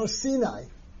speaks from Har Sinai.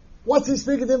 What's He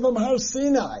speaking to him from Har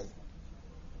Sinai?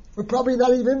 We're probably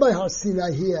not even by Har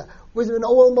Sinai here. We're in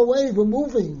Ohel Moed. We're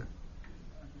moving.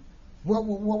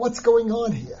 What's going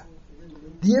on here?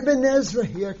 The Ibn Ezra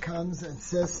here comes and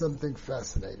says something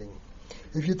fascinating.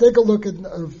 If you take a look at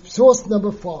source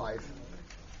number 5,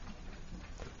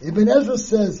 Ibn Ezra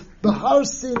says, Bahar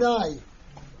Sinai.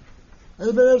 And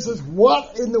Ibn Ezra says,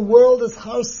 what in the world is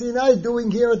Har Sinai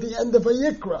doing here at the end of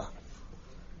Vayikra?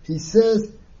 He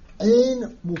says,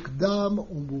 Ein mukdam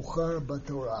u'muchar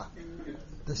b'Torah.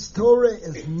 The Torah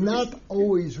is not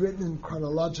always written in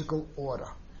chronological order.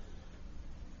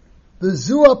 The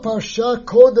Zua Parsha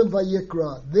Kodem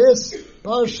Vayikra. This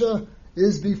Parsha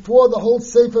is before the whole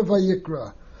Sefer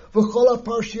Vayikra. V'chol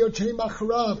ha'parshiyot shenim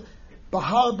acharav,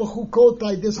 Bahar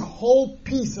B'chukotai, this whole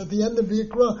piece at the end of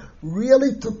Vayikra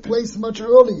really took place much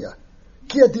earlier.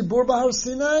 Ki adibur b'Har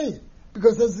Sinai,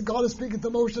 because as God is speaking to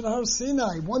Moshe in Har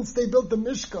Sinai, once they built the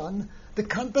Mishkan, the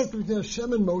contact between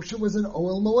Hashem and Moshe was in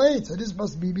Ohel Moed, so this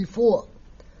must be before.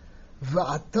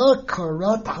 V'ata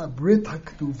karat habrit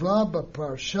haktuva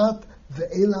b'parshat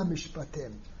ve'ela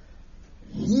mishpatim.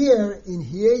 Here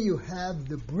you have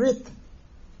the Brit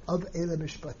of Ela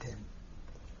Mishpatim.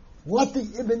 What the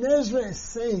Ibn Ezra is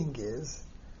saying is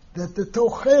that the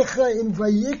Tochecha in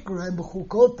Vayikra and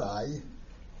B'chukotai,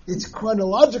 its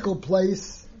chronological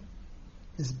place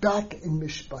is back in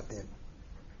Mishpatim,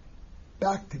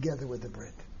 back together with the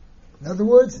Brit. In other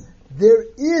words, there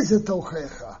is a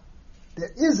Tochecha.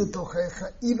 There is a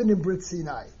Tochecha even in Brit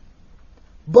Sinai.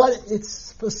 But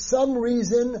it's for some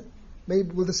reason, maybe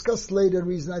we'll discuss later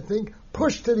reason, I think,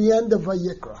 pushed to the end of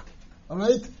Vayikra.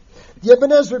 Alright? The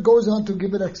Ibn Ezra goes on to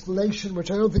give an explanation,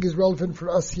 which I don't think is relevant for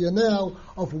us here now,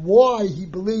 of why he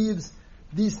believes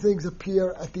these things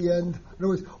appear at the end. In other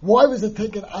words, why was it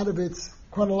taken out of its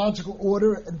chronological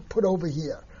order and put over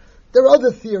here? There are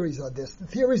other theories on this. The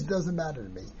theories doesn't matter to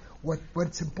me.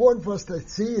 What's important for us to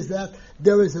see is that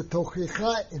there is a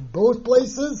Tochecha in both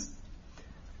places,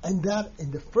 and that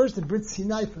in the first in Brit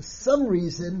Sinai, for some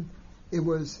reason, it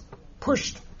was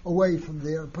pushed away from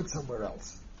there and put somewhere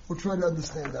else. We'll try to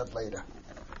understand that later.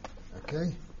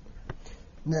 Okay?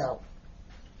 Now,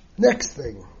 next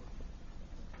thing.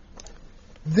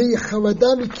 The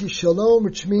Charadami Kishalom,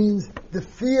 which means the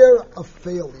fear of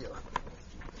failure.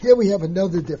 Here we have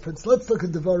another difference. Let's look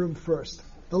at Devarim first,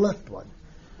 the left one.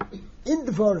 In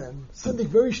Devarim, something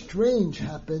very strange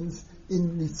happens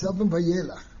in Nitzav and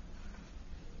Vayelach.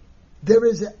 There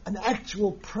is an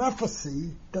actual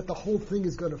prophecy that the whole thing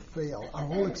is going to fail. Our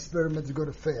whole experiment is going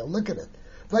to fail. Look at it.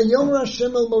 Vayomer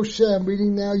Hashem el Moshe. I'm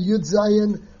reading now Yud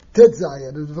Zayin, Tet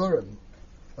Zayin, Devarim.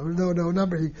 No,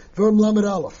 Devarim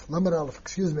Lamed Aleph,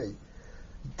 excuse me.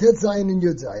 Tet Zayin and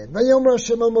Yud Zayin. Vayomer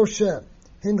Hashem el Moshe.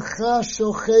 Hincha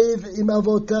shochev im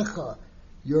avotecha.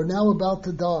 You're now about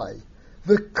to die.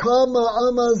 V'kama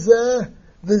amazeh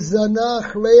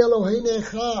v'zanach rei Elohei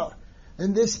nechar.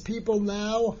 And this people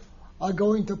now are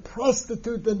going to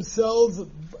prostitute themselves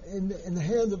in the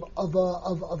hands of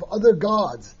other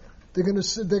gods. They're going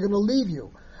to leave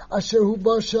you. Asher hu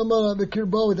ba shama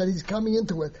v'kirbo, that he's coming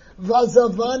into it.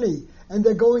 Vazavani, and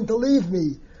they're going to leave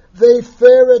me.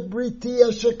 Ve'feret briti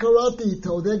asher karati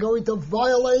ito, they're going to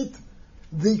violate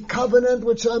the covenant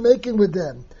which I'm making with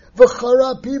them.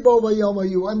 V'chara pibo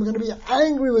v'yomayu, I'm going to be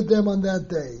angry with them on that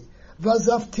day.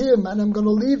 Vazaftim, and I'm going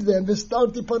to leave them.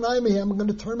 V'starti panayim, I'm going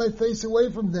to turn my face away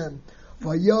from them.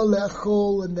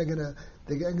 V'yalechol, and they're going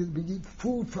to be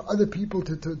food for other people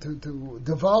to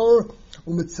devour.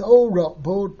 Umitzao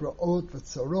ra'bot ra'ot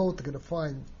v'tzarot, they're going to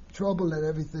find trouble and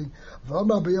everything.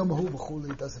 V'amar b'yomahu v'chuli,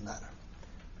 it doesn't matter.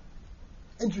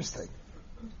 Interesting.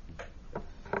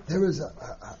 There is a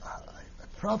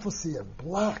prophecy, a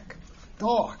black,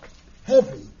 dark,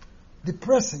 heavy,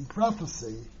 depressing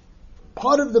prophecy,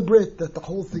 part of the Brit, that the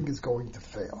whole thing is going to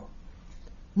fail.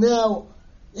 Now,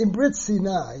 in Brit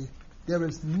Sinai, there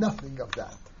is nothing of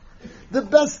that. The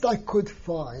best I could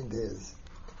find is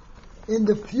in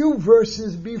the few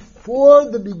verses before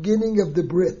the beginning of the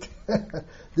Brit. I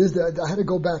had to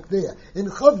go back there. In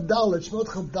Chav Dalet, Shmot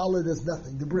Chav Dalet, there's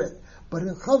nothing, the Brit. But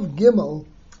in Chav Gimel,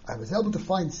 I was able to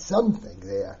find something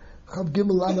there. Chav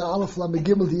Gimel, Lama Aleph, Lama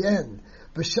Gimel, the end.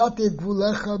 V'shati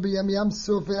gvulecha b'yam yam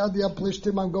suf ve'ad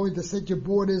yaplishtim, I'm going to set your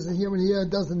borders and here, it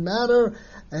doesn't matter.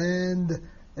 And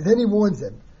then he warns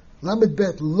them. Lamed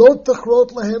bet, lo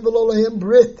tachrot lahem v'lo lahem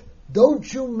brit.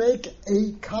 Don't you make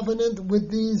a covenant with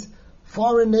these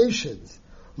foreign nations.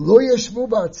 Lo yeshmu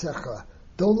b'artzecha.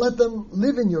 Don't let them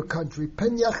live in your country.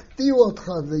 Pen yachtiu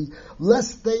otcha,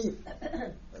 lest they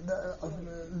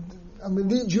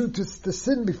lead you to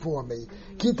sin before me.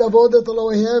 Ki tavodet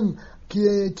Elohem,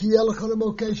 you're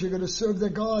going to serve their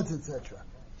gods, etc.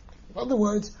 In other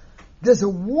words, there's a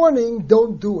warning,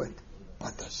 don't do it.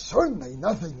 But there's certainly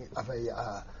nothing of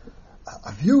a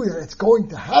view that it's going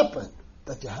to happen,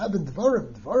 that you have in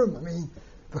Devarim. Devarim, I mean,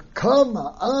 the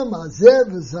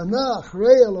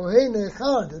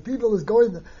people is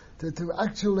going to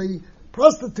actually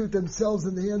prostitute themselves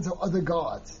in the hands of other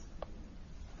gods.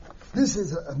 This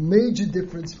is a major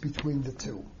difference between the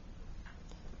two.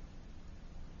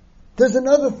 There's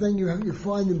another thing you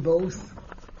find in both,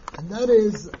 and that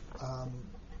is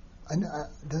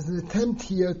there's an attempt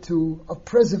here of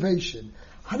preservation.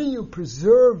 How do you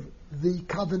preserve the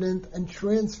covenant and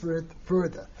transfer it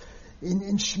further?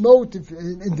 In Shmot,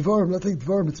 in Devarim, I think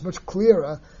Devarim, it's much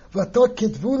clearer. V'ato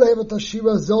kitvu lehem et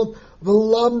hashira zot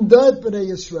v'lamdat b'nei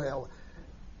Yisrael.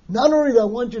 Not only do I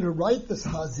want you to write this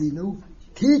Hazinu,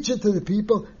 teach it to the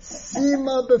people.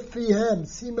 Sima b'fihem.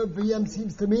 Sima b'fihem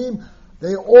seems to mean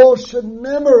they all should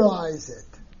memorize it.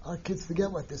 Our kids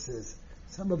forget what this is.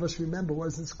 Some of us remember what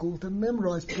was in school to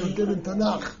memorize Perakim and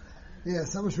Tanakh. Yeah,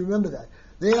 some of us remember that.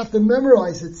 They have to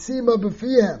memorize it. Sima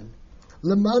b'fihem.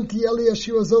 Lemanti eli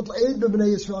yashira zot le'ed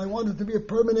b'nei Yisrael. I want it to be a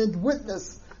permanent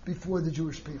witness before the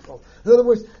Jewish people. In other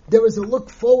words, there is a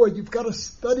look forward. You've got to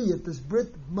study it. This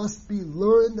Brit must be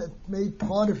learned and made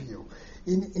part of you.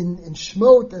 In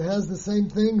Shemot, it has the same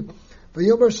thing.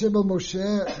 V'yomer Shebel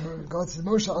Moshe, God says,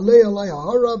 Moshe, alei alai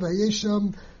ha'ara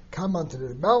v'yesham, come onto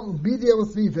the mountain, be there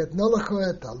with me,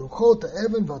 v'etnalecha et haluchot,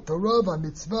 ha'evan, v'torah,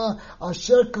 v'mitzvah,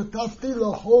 asher kotafti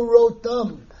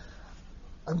l'horotam.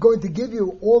 I'm going to give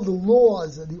you all the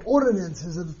laws and the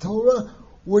ordinances of the Torah,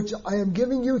 which I am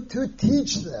giving you to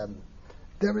teach them.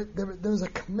 There's a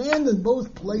command in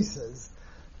both places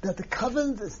that the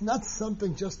covenant is not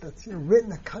something just that's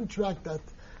written, a contract that,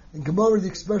 in Gemara the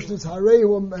expression is Harei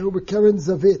hu b'keren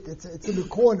zavit. It's in the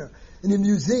corner, in a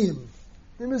museum.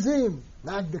 In a museum,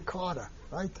 Magna Carta,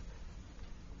 right?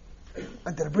 I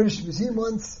went to the British Museum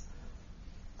once,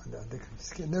 and you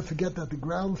can never forget that the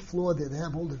ground floor there, they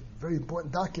have all the very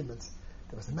important documents.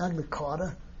 There was the Magna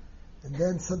Carta, and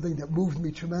then something that moved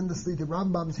me tremendously, the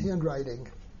Rambam's handwriting,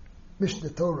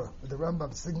 Mishneh Torah, with the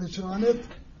Rambam's signature on it.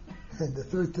 And the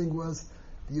third thing was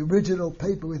the original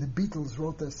paper where the Beatles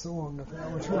wrote their song. I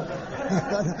forgot which one.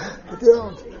 But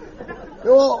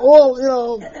they're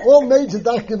all major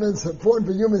documents important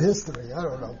for human history. I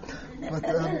don't know. But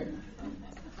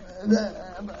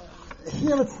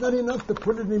here it's not enough to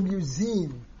put it in a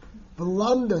museum.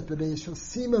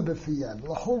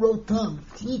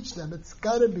 Teach them. It's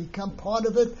got to become part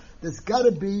of it. There's got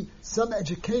to be some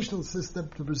educational system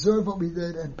to preserve what we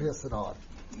did and pass it on.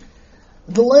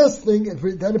 The last thing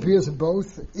that appears in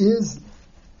both is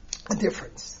a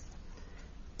difference.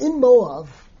 In Moab,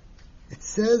 it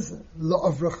says, Allah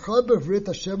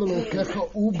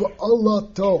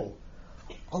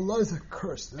is a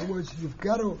curse. In other words, you've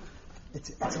got to,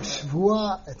 it's a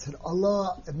shvuah, it's an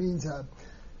Allah, it means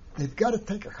they've got to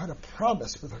take a kind of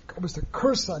promise with almost a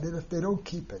curse on it if they don't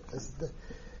keep it.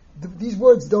 These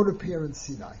words don't appear in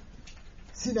Sinai.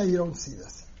 Sinai, you don't see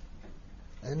this.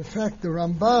 And in fact, the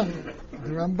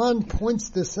Ramban points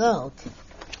this out.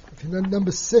 If you know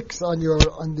number 6 on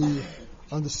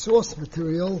the source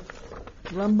material, the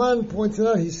Ramban points it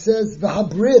out. He says,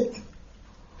 "V'habrit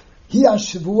hi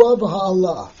hashvua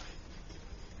v'ha'Allah."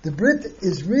 The Brit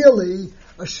is really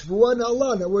a shvuah and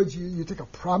Allah. In other words, you take a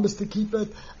promise to keep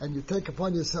it, and you take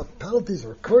upon yourself penalties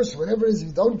or a curse, whatever it is, if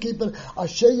you don't keep it.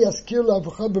 Asher yaskir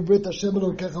la'avcha b'brit Hashem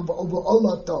Elokecha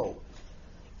ba'olato.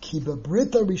 Ki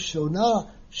b'brit harishona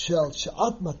shel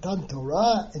she'at matan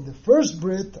Torah, in the first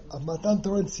Brit of Matan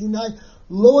Torah in Sinai,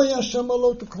 lo yasham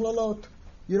alot klalot.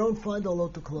 You don't find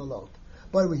alot klalot.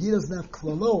 By the way, he doesn't have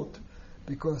klalot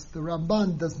because the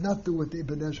Ramban does not do what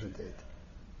Ibn Ezra did.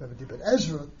 Ibn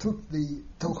Ezra took the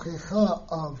Tochecha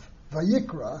of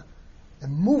Vayikra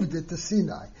and moved it to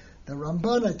Sinai. The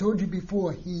Ramban, I told you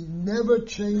before, he never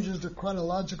changes the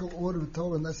chronological order of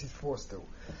Torah unless he's forced to.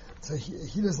 So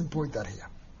he doesn't point that here.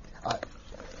 All right.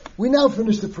 We now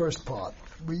finish the first part.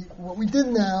 What we did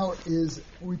now is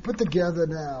we put together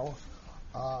now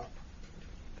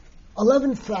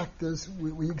 11 factors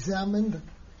we examined,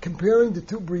 comparing the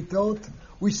two Britot.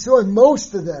 We saw in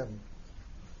most of them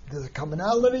there's a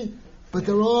commonality, but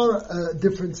there are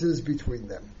differences between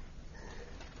them.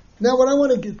 Now, what I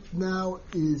want to get now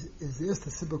is ask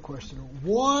the simple question: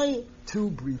 why two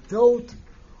Britot?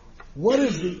 What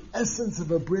is the essence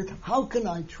of a Brit? How can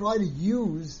I try to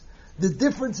use the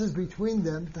differences between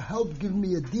them to help give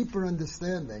me a deeper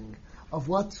understanding of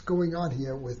what's going on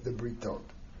here with the Britot?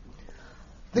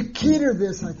 The key to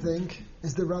this, I think,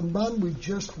 is the Ramban we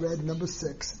just read, number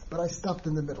 6, but I stopped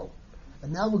in the middle.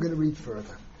 And now we're going to read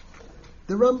further.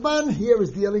 The Ramban here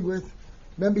is dealing with,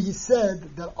 remember he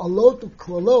said that alot of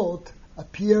klalot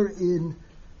appear in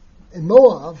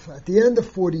Moab at the end of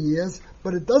 40 years,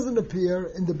 but it doesn't appear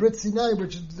in the Brit Sinai,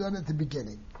 which is done at the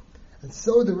beginning. And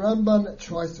so the Ramban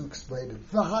tries to explain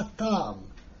it. V'hatam.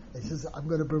 He says, I'm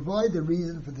going to provide the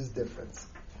reason for this difference.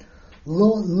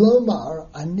 Lomar,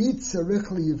 ani tzarich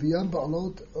liyiviyam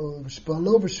ba'alot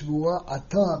sh'balo v'shvua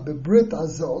ata bebrit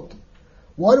azot.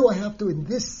 Why do I have to, in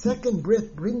this second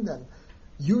Brit, bring them,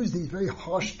 use these very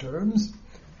harsh terms?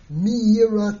 Mi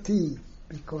yirati,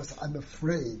 because I'm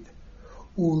afraid.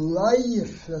 Ulai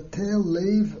yifatel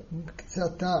leiv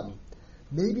k'tzatam.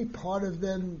 Maybe part of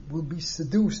them will be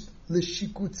seduced.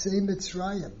 L'shikutzei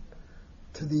Mitzrayim.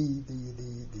 to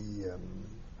the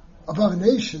of our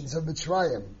nations of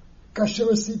Mitzrayim. Kasher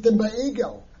asitem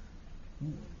ba'egel.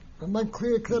 I'm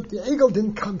clear, the egel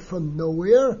didn't come from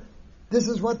nowhere. This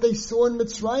is what they saw in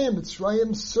Mitzrayim.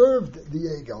 Mitzrayim served the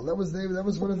egel. That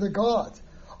was one of the gods.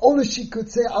 Only she could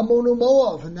say Ammon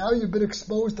u'Moav, and now you've been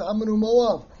exposed to Ammon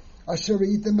u'Moav. Asher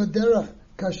item aderech,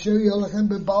 kasher yolachem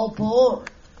beBaal Peor.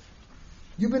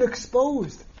 You've been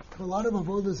exposed to a lot of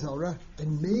avodah zarah,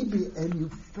 and you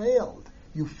failed.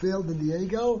 You failed in the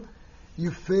egel. You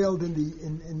failed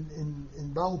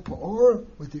in Baal Peor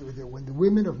when the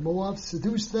women of Moab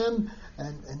seduced them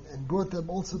and brought them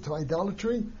also to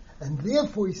idolatry. And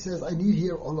therefore he says, I need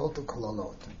here olot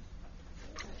u'kolalot.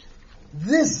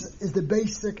 This is the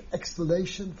basic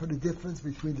explanation for the difference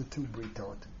between the two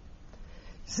Britot.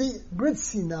 See, Brit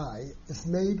Sinai is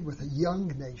made with a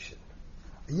young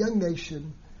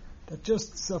nation that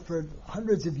just suffered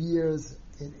hundreds of years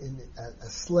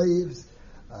as slaves,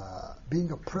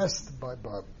 being oppressed by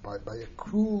a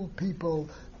cruel people.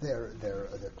 Their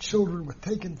children were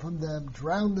taken from them,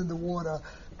 drowned in the water.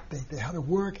 They had to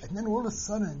work, and then all of a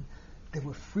sudden they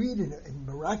were freed in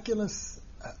a miraculous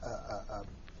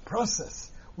process,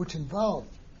 which involved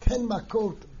 10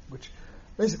 makot, which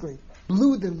basically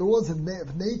blew the laws of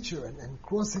nature and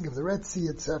crossing of the Red Sea,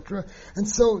 etc. And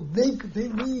so they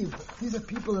leave. These are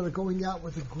people that are going out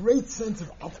with a great sense of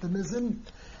optimism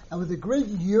and with a great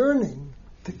yearning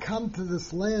to come to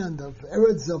this land of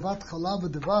Eretz Zavat Chalav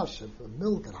Devash, of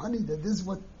milk and honey. This is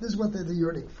what they're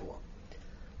yearning for.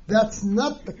 That's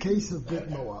not the case of Brit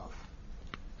Moab.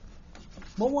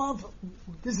 Moab,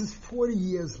 this is 40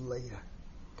 years later.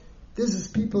 This is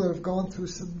people that have gone through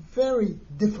some very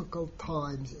difficult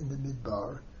times in the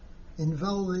Midbar,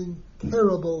 involving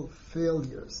terrible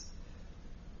failures,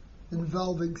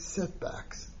 involving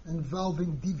setbacks,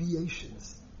 involving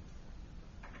deviations.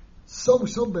 So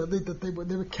badly that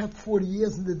they were kept 40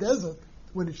 years in the desert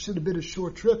when it should have been a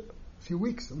short trip, a few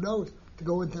weeks, who knows, to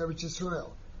go into Eretz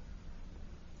Yisrael.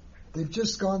 They've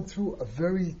just gone through a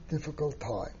very difficult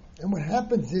time. And what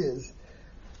happens is,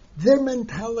 their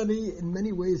mentality in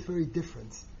many ways is very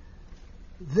different.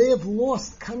 They have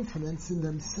lost confidence in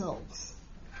themselves.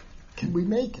 Can we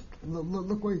make it?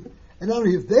 Look where, and not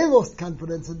only have they lost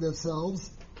confidence in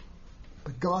themselves,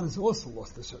 but God has also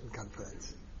lost a certain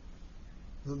confidence.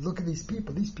 Look at these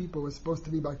people. These people were supposed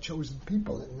to be my chosen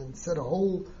people, and then set a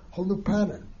whole new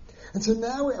pattern. And so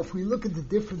now, if we look at the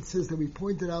differences that we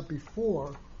pointed out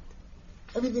before,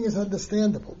 everything is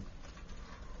understandable.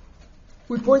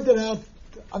 We pointed out,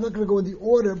 I'm not going to go in the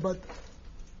order, but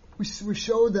we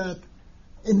show that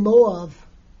in Moab,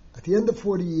 at the end of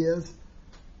 40 years,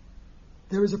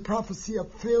 there is a prophecy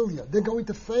of failure. They're going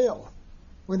to fail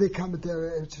when they come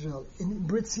into Israel. In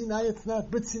Brit Sinai, it's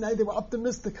not. Brit Sinai, they were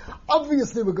optimistic.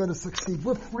 Obviously, we're going to succeed.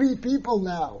 We're free people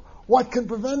now. What can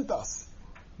prevent us?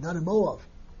 Not in Moab.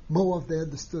 Moab, they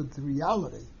understood the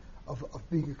reality of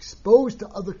being exposed to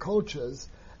other cultures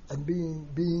and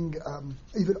being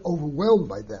even overwhelmed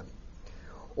by them.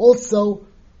 Also,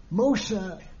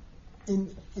 Moshe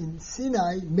in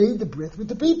Sinai made the brit with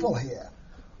the people here.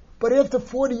 But after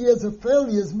 40 years of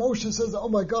failures, Moshe says, oh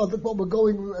my God, look what we're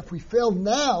going, if we fail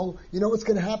now, you know what's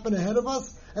going to happen ahead of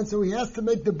us? And so he has to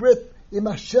make the brit, Im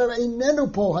asher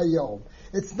einenu po hayom.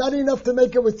 It's not enough to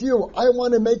make it with you. I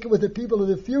want to make it with the people of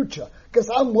the future, because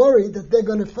I'm worried that they're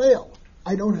going to fail.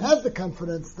 I don't have the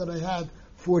confidence that I had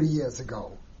 40 years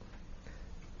ago.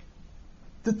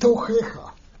 The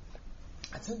Tochecha.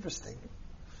 That's interesting.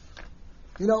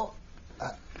 You know,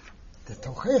 the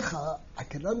Tochecha, I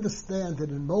can understand that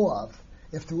in Moab,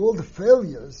 after all the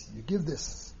failures, you give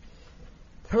this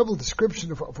terrible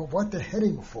description of what they're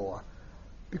heading for,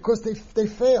 because they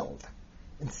failed.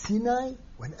 In Sinai,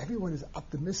 when everyone is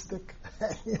optimistic,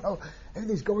 you know,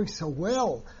 everything's going so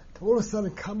well, to all of a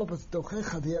sudden come up with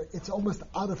Tochecha there, it's almost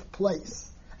out of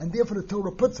place. And therefore the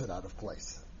Torah puts it out of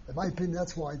place. In my opinion,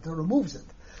 that's why the Torah moves it.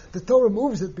 The Torah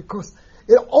moves it because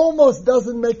it almost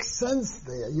doesn't make sense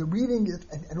there. You're reading it,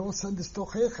 and all of a sudden this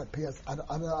Tochecha appears out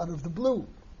of the blue.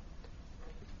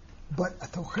 But a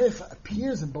Tochecha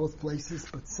appears in both places,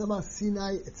 but Sema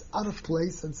Sinai, it's out of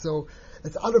place, and so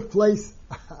it's out of place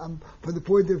from the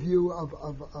point of view of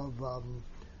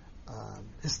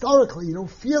historically. You don't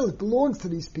feel it belongs to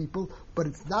these people, but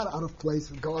it's not out of place,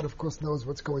 and God, of course, knows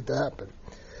what's going to happen.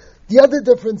 The other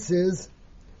difference is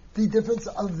the difference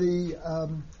of the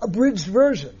abridged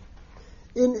version.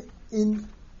 In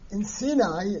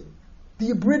Sinai,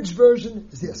 the abridged version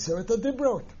is the Aseret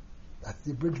HaDibrot. That's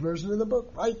the abridged version of the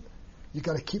book, right? You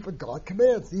got to keep what God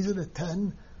commands. These are the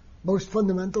 10 most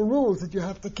fundamental rules that you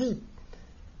have to keep.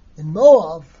 In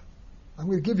Moab, I'm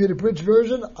going to give you the bridge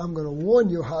version. I'm going to warn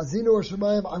you, Ha'azinu or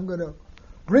Shemayim, I'm going to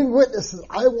bring witnesses.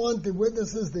 I want the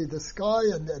witnesses, the sky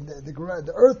and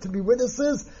the earth to be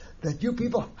witnesses that you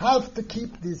people have to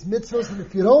keep these mitzvahs, and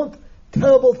if you don't,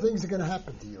 terrible things are going to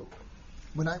happen to you.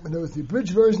 When there was the bridge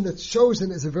version that's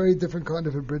chosen is a very different kind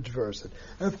of a bridge version.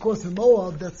 And of course in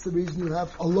Moab, that's the reason you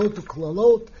have alot to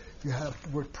klalot, you have the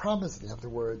word promise, and you have the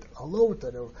word alot.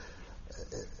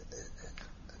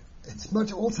 It's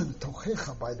much also the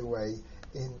tochecha, by the way,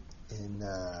 in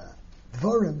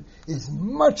Dvarim is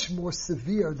much more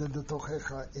severe than the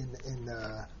tochecha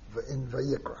in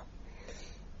Vayikra.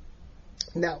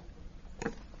 Now,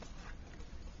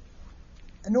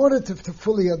 in order to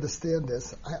fully understand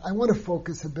this, I want to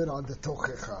focus a bit on the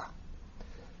tochecha.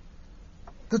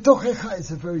 The tochecha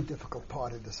is a very difficult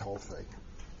part of this whole thing.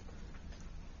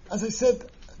 As I said,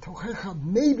 tochecha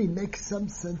maybe makes some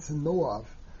sense in Moab,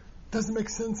 doesn't make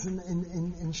sense in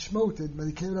Shmoted, when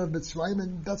he came out of Mitzrayim,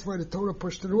 and that's why the Torah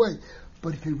pushed it away.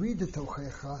 But if you read the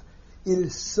tochecha, it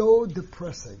is so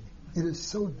depressing. It is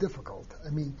so difficult. I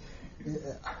mean,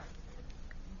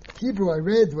 Hebrew I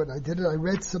read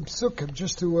some psukim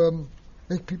just to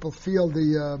make people feel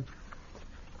the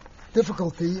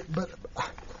difficulty, but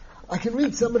I can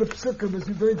read some of the psukim, it's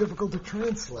very difficult to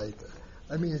translate.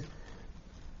 I mean,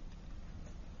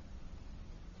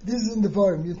 this is in the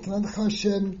Dvarim. Yitlan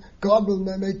Hashem, God will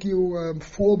make you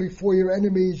fall before your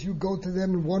enemies. You go to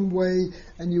them in one way,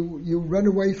 and you run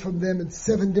away from them in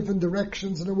 7 different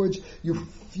directions. In other words,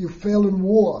 you fail in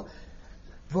war.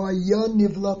 Your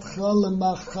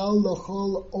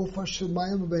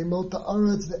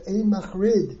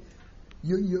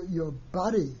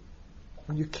body,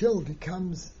 when you kill,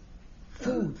 becomes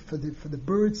food for the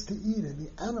birds to eat and the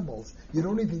animals. You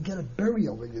don't even get a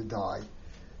burial when you die.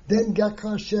 Then Gaka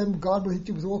Hashem, God will hit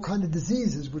you with all kinds of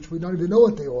diseases, which we don't even know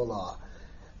what they all are.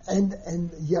 And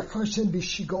Yaka Hashem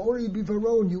b'shigori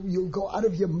b'varon, you go out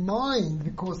of your mind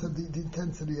because of the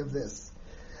intensity of this.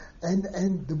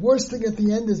 And the worst thing at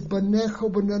the end is banecha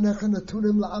b'nanecha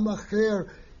natunim la'am acher.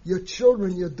 Your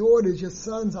children, your daughters, your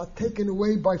sons are taken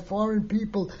away by foreign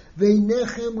people.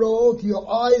 Ve'nechem ro'ot, your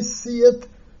eyes see it.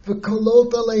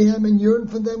 V'kolot aleihem, and yearn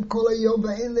for them kol hayom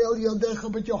ve'en le'el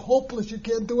yodecha, but you're hopeless, you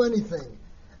can't do anything.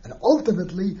 And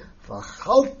ultimately,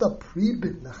 v'achalta pri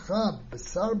b'tnecha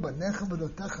b'sar banecha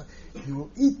b'notecha, you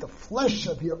will eat the flesh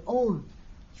of your own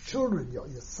children, your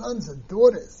sons and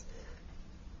daughters,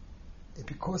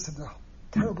 because of the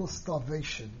terrible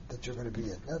starvation that you're going to be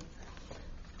in. Now,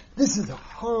 this is a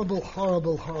horrible,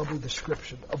 horrible, horrible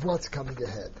description of what's coming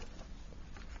ahead.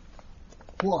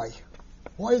 Why?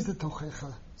 Why is the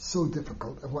tochecha so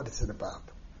difficult, and what is it about?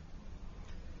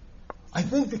 I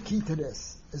think the key to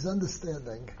this is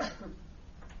understanding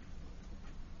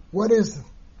what is,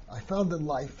 I found in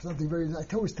life, something I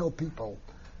always tell people,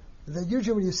 that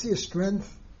usually when you see a strength,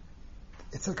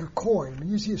 it's like a coin. When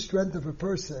you see a strength of a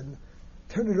person,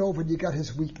 turn it over and you got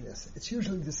his weakness. It's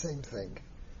usually the same thing.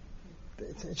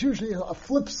 It's usually a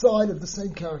flip side of the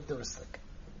same characteristic.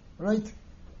 Right?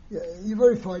 Yeah, you're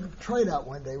very fine. Try it out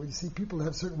one day when you see people who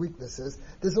have certain weaknesses.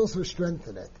 There's also a strength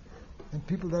in it. And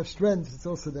people that have strengths, it's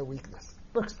also their weakness.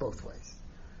 Works both ways.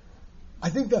 I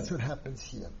think that's what happens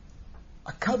here.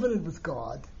 A covenant with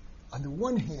God, on the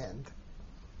one hand,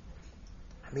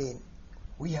 I mean,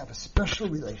 we have a special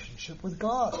relationship with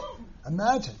God.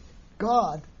 Imagine,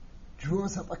 God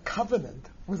draws up a covenant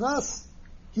with us.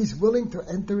 He's willing to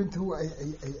enter into a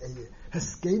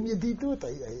Heskem Yedidut,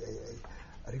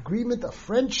 an agreement, a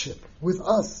friendship with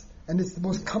us. And it's the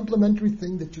most complimentary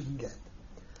thing that you can get.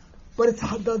 But it's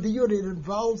hadadiyut, it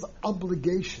involves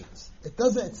obligations.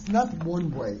 It's not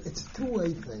one way, it's a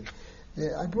 2-way thing.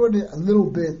 I brought it a little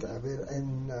bit of it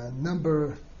in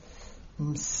number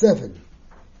 7.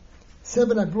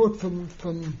 7 I brought from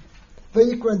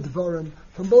Vayikra and Dvarim,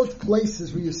 from both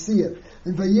places where you see it.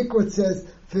 In Vayikra it says,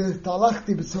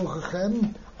 V'talachti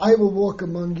b'tzorchachem, I will walk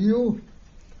among you,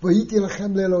 v'hiti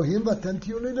lachem le'elohim, v'atem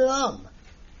tiyu li le'am.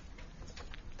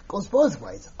 It goes both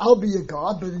ways. I'll be your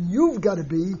God, but then you've got to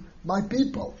be my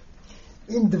people.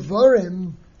 In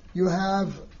Dvarim, you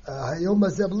have Hayom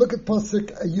Hazeh. Look at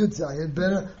Pasuk Yud Zayin,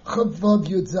 Chav Vav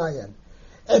Yud Zayin.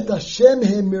 Et Hashem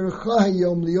hemircha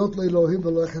hayom liot le'elohim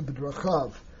v'lechem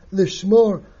b'drachav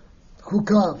l'shmor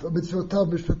chukav mitzvotav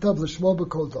mishpatav l'shmor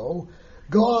b'koldo.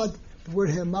 God, the word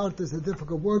hemart is a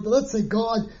difficult word, but let's say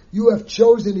God, you have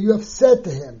chosen, you have said to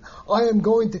him, I am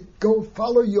going to go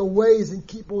follow your ways and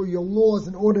keep all your laws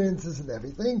and ordinances and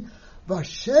everything.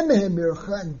 Vashem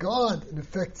hemircha, and God, in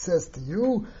effect, says to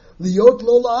you, liot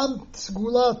lolam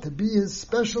tsgula, to be his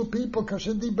special people,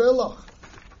 kashedi belach.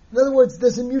 In other words,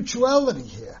 there's a mutuality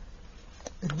here.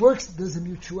 It works, there's a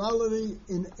mutuality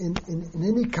in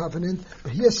any covenant,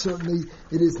 but here certainly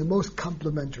it is the most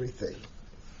complementary thing.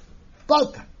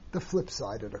 But the flip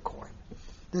side of the coin,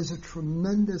 there's a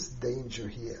tremendous danger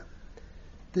here.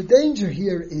 The danger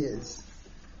here is,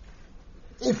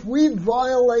 if we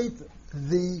violate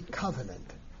the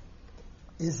covenant,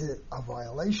 is it a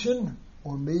violation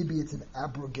or maybe it's an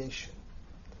abrogation?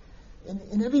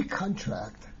 In every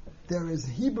contract, there is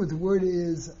Hebrew. The word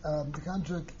is the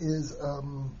contract is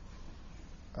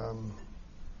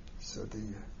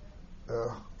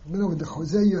with the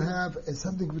Jose you have is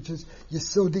something which is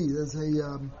Yesodi. There's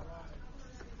a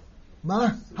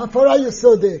Hafara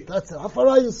Yesodit. That's it.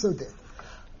 Hafara Yesodit.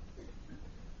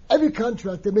 Every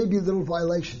contract there may be little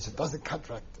violations. It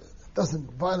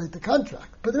doesn't violate the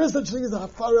contract, but there is such a thing as a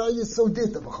Hafara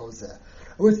Yesodit of a Jose.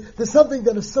 There's something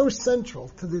that is so central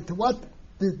to what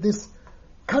this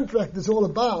contract is all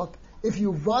about. If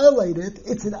you violate it,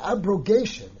 it's an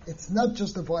abrogation. It's not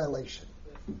just a violation.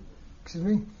 Excuse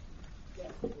me?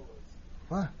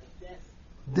 What?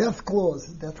 Death clause.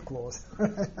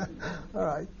 All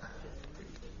right.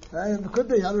 It could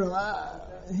be, I don't know.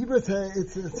 Hebrew say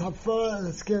it's hafara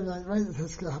eskem, right?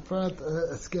 It's hafara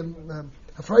eskem,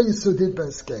 hafara yisudit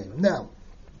be'eskem. Now,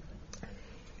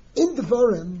 in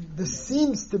Devarim, there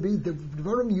seems to be, the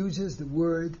Devarim uses the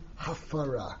word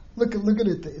hafara. Look at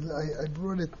it. I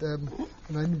brought it, and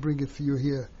I didn't bring it for you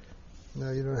here.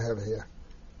 No, you don't have it here.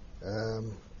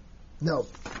 No.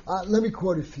 Let me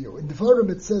quote it for you. In Devarim,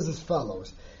 it says as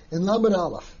follows. In Lamed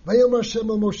Aleph, Vayomer Hashem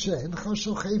el Moshe,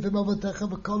 Hinchashel chayvim avatecha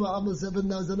v'kol ha'am zeven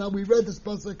nazana. We read this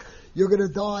pasuk, you're going to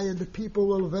die, and the people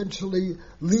will eventually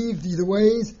leave the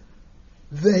ways.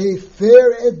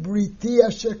 Ve'hefer et briti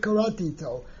asher karati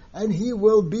to. And he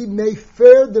will be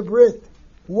mefer the Brit.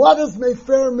 What does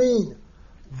mefer mean?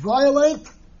 Violate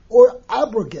or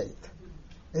abrogate?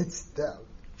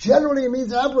 Generally it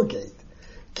means abrogate.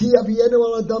 Ki aviyenu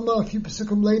al adama, a few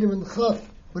pesukim later in Chaf,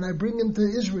 when I bring him to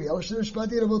Israel,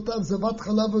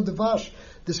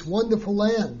 this wonderful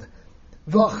land.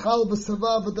 And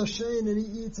he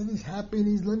eats and he's happy and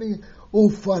he's living.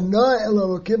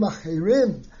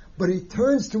 But he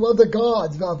turns to other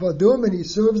gods, and he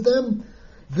serves them.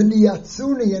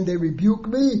 And they rebuke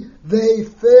me.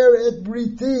 Ve'fer et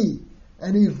briti,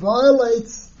 and he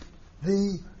violates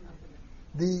the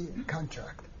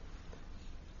contract.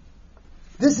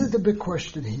 This is the big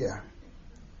question here.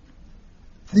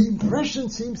 The impression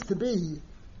seems to be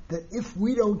that if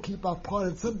we don't keep our part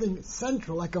in something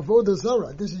central like Avodah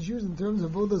Zarah, this is used in terms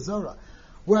of Avodah Zarah,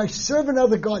 where I serve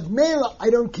another god, Mela, I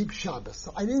don't keep Shabbos.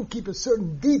 So I didn't keep a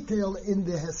certain detail in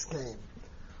the Heskem.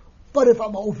 But if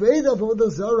I'm Oved Avodah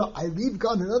Zarah, I leave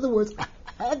God. In other words, I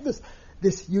have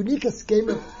this unique Heskem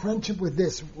of friendship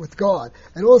with God,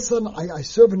 and all of a sudden I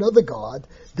serve another god,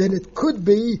 then it could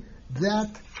be that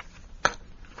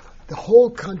the whole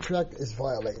contract is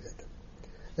violated.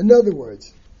 In other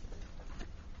words,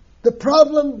 the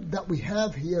problem that we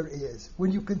have here is,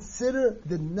 when you consider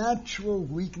the natural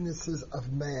weaknesses of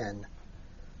man,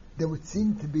 there would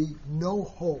seem to be no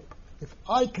hope. If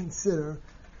I consider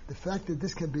the fact that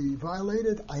this can be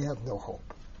violated, I have no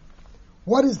hope.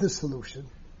 What is the solution?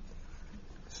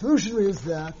 The solution is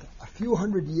that a few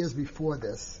hundred years before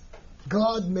this,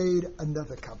 God made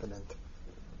another covenant.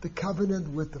 The covenant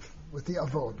with the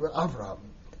Avod, with Avraham.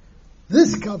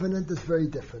 This covenant is very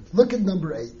different. Look at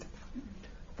number 8.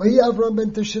 Look at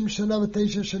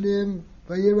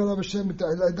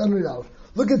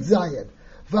Zayed.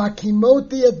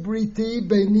 V'akimoti et briti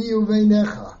beini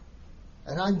uveinecha.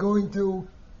 And I'm going to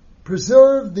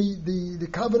preserve the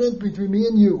covenant between me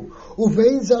and you.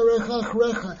 Uvein zarecha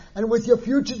achrecha. And with your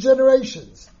future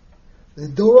generations. The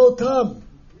Dorotam.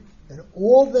 And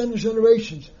all the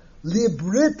generations.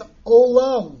 Librit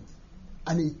olam.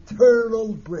 An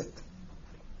eternal Brit.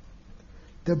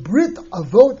 The Brit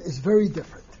Avot is very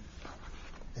different.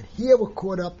 And here we're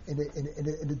caught up in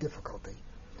a difficulty.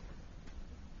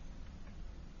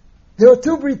 There are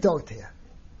two Britot here.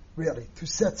 Really, two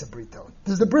sets of Britot.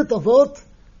 There's the Brit Avot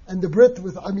and the Brit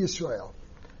with Am Yisrael.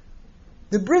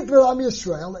 The Brit with Am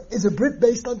Yisrael is a Brit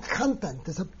based on content.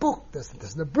 There's a book. There's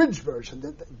an abridged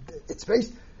version. It's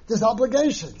based, there's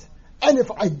obligations. And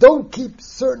if I don't keep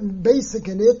certain basic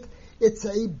in it, it's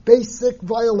a basic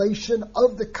violation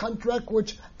of the contract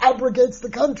which abrogates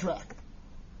the contract.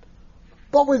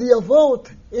 But with the Avot,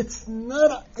 it's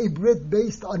not a Brit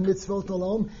based on mitzvot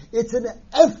alone. It's an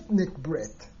ethnic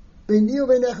Brit.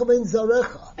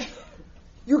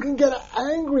 You can get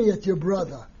angry at your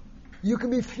brother. You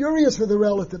can be furious with a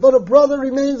relative. But a brother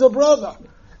remains a brother.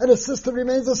 And a sister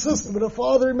remains a sister. But a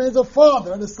father remains a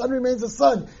father. And a son remains a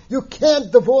son. You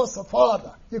can't divorce a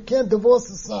father. You can't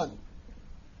divorce a son.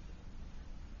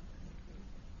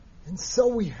 And so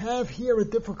we have here a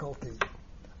difficulty.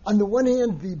 On the one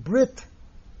hand, the Brit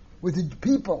with the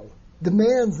people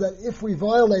demands that if we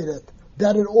violate it,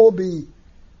 that it all be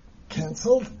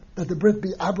cancelled, that the Brit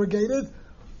be abrogated,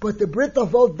 but the Brit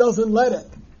Avot doesn't let it.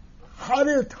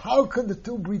 How could the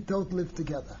two Britot live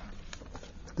together?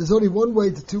 There's only one way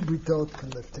the two Britot can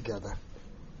live together.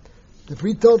 The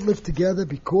Britot live together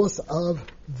because of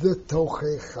the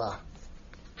Tochecha.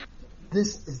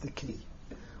 This is the key.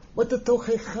 What the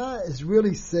Tochecha is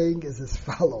really saying is as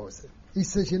follows. He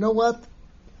says, you know what?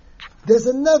 There's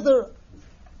another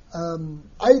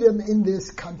item in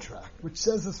this contract which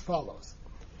says as follows.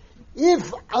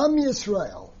 If Am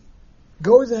Yisrael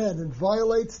goes ahead and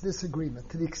violates this agreement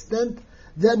to the extent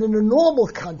that in a normal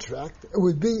contract it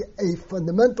would be a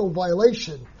fundamental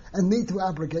violation and lead to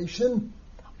abrogation,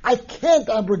 I can't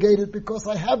abrogate it because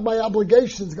I have my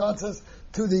obligations, God says,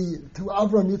 to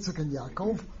Avram, Yitzchak, and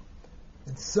Yaakov.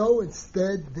 And so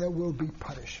instead there will be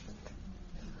punishment.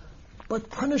 But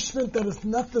punishment that is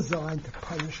not designed to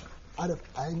punish out of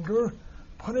anger,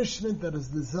 punishment that is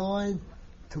designed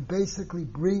to basically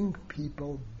bring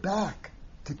people back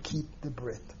to keep the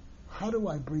Brit. How do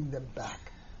I bring them back?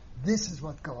 This is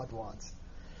what God wants.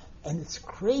 And it's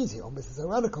crazy, almost it's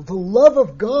ironical. The love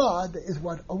of God is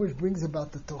what always brings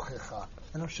about the Tochecha.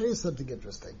 And I'll show you something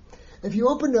interesting. If you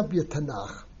open up your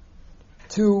Tanakh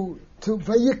to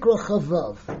Vayikra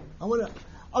Chavav,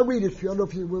 I'll read it for you. I don't know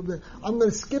if you will. I'm going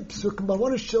to skip Sukkim, but I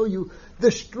want to show you the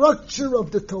structure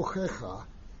of the Tochecha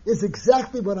is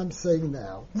exactly what I'm saying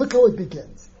now. Look how it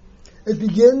begins. It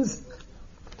begins,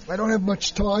 I don't have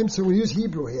much time, so we'll use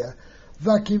Hebrew here.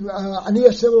 Ani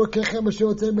Hashem Elokechem asher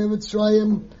hotzeitem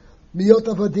miMitzrayim miyot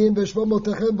avadim v'shmo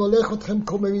motechem v'olech otchem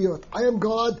kol miyot. I am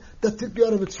God that took you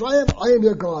out of Mitzrayim. I am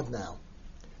your God now.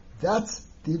 That's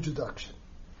the introduction.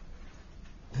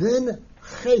 Then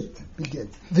Chet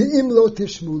begins. V'im lo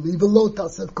tishmu li v'lo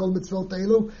taseh kol mitzvot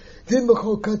elu v'im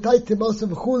b'chokatai timasu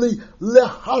v'chuli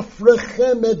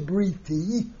lehafrechem et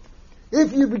briti.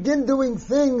 If you begin doing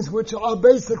things which are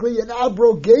basically an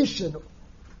abrogation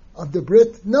of the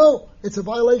Brit, no, it's a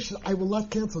violation. I will not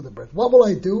cancel the Brit. What will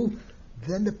I do?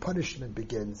 Then the punishment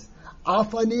begins.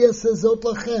 Af ani asezot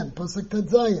lachem, pasuk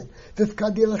Tzayin.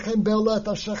 V'fkadi lachem be'olat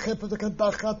ashachet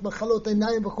v'takatachat machalot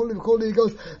einayim v'chuli v'chuli. He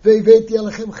goes, ve'iveti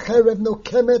alachem cherev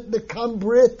nokemet nekam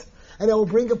Brit. And I will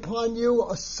bring upon you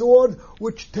a sword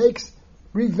which takes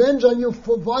revenge on you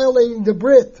for violating the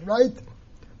Brit, right?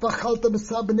 V'chalta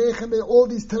b'sa b'nechem, and all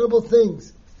these terrible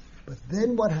things. But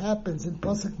then what happens in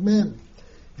pasuk Mem?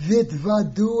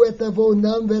 V'tvadu et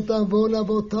avonam v'et avon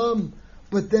avotam.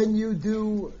 But then you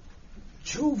do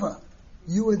tshuva.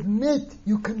 You admit,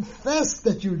 you confess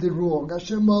that you did wrong.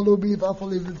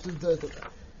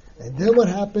 And then what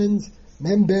happens?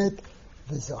 Membet,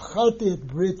 v'zacharti et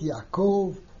brit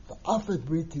Yaakov, v'af et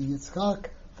brit Yitzchak,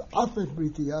 v'af et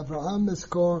brit Avraham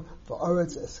eskor,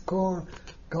 v'aretz eskor.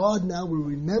 God now will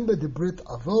remember the Brit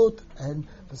Avot, and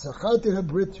v'zacharti ha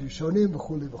brit Rishonim,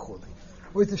 v'chuli v'chuli.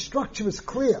 Where the structure is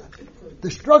clear. The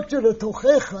structure of the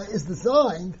Tochecha is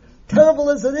designed, terrible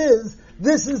as it is,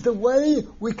 this is the way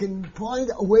we can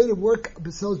find a way to work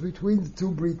episodes between the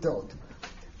two Britot.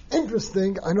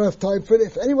 Interesting, I don't have time for it.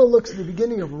 If anyone looks at the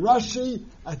beginning of Rashi,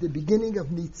 at the beginning of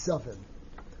Nitzavim,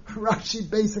 Rashi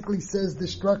basically says the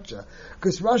structure.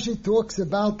 Because Rashi talks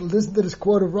about, listen to this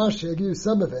quote of Rashi, I'll give you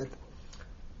some of it.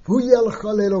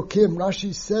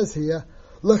 Rashi says here,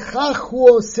 why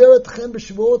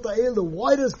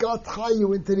does God tie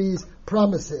you into these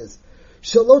promises?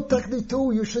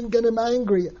 You shouldn't get him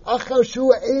angry.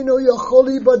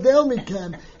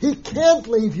 He can't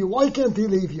leave you. Why can't he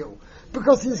leave you?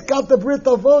 Because he's got the Brit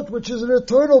Avot, which is an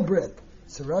eternal Brit.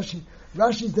 So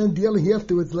Rashi's then dealing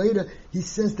afterwards later. He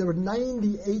says there are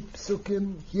 98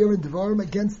 psukim here in Devarim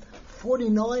against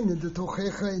 49 in the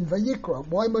Tochecha in Vayikra.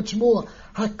 Why much more?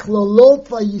 Haklalot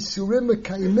vayisurim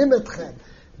mekayimim etchem.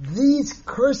 These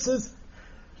curses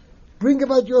bring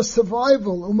about your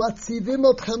survival. They're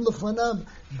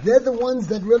the ones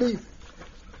that really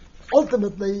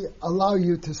ultimately allow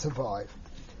you to survive.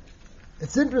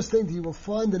 It's interesting that you will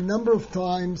find a number of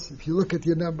times, if you look at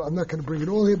your number, I'm not going to bring it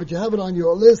all here, but you have it on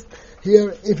your list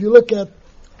here. If you look at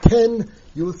 10,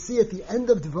 you will see at the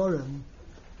end of Devarim,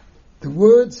 the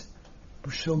words,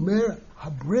 B'shomer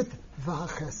habrit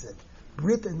v'hachesed.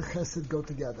 Brit and chesed go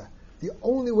together. The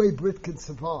only way Brit can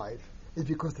survive is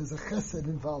because there's a chesed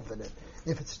involved in it.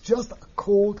 If it's just a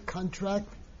cold contract,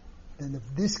 then if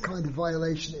this kind of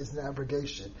violation is an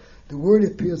abrogation. The word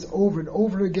appears over and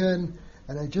over again,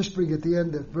 and I just bring at the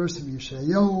end the verse of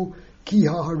Yeshayahu, Ki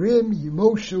ha'harim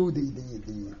yimoshu,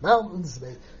 the mountains,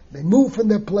 they move from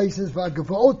their places,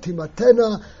 v'agavaot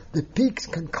timatena, the peaks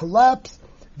can collapse,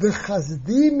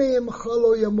 V'chazdi me'emcha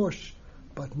lo yamosh.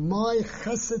 But my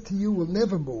chesed to you will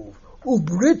never move.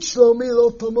 Ubrit shlomi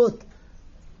lo tamut.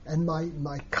 And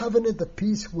my covenant of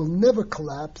peace will never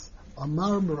collapse.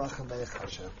 Amar Merachamech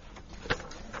Hashem.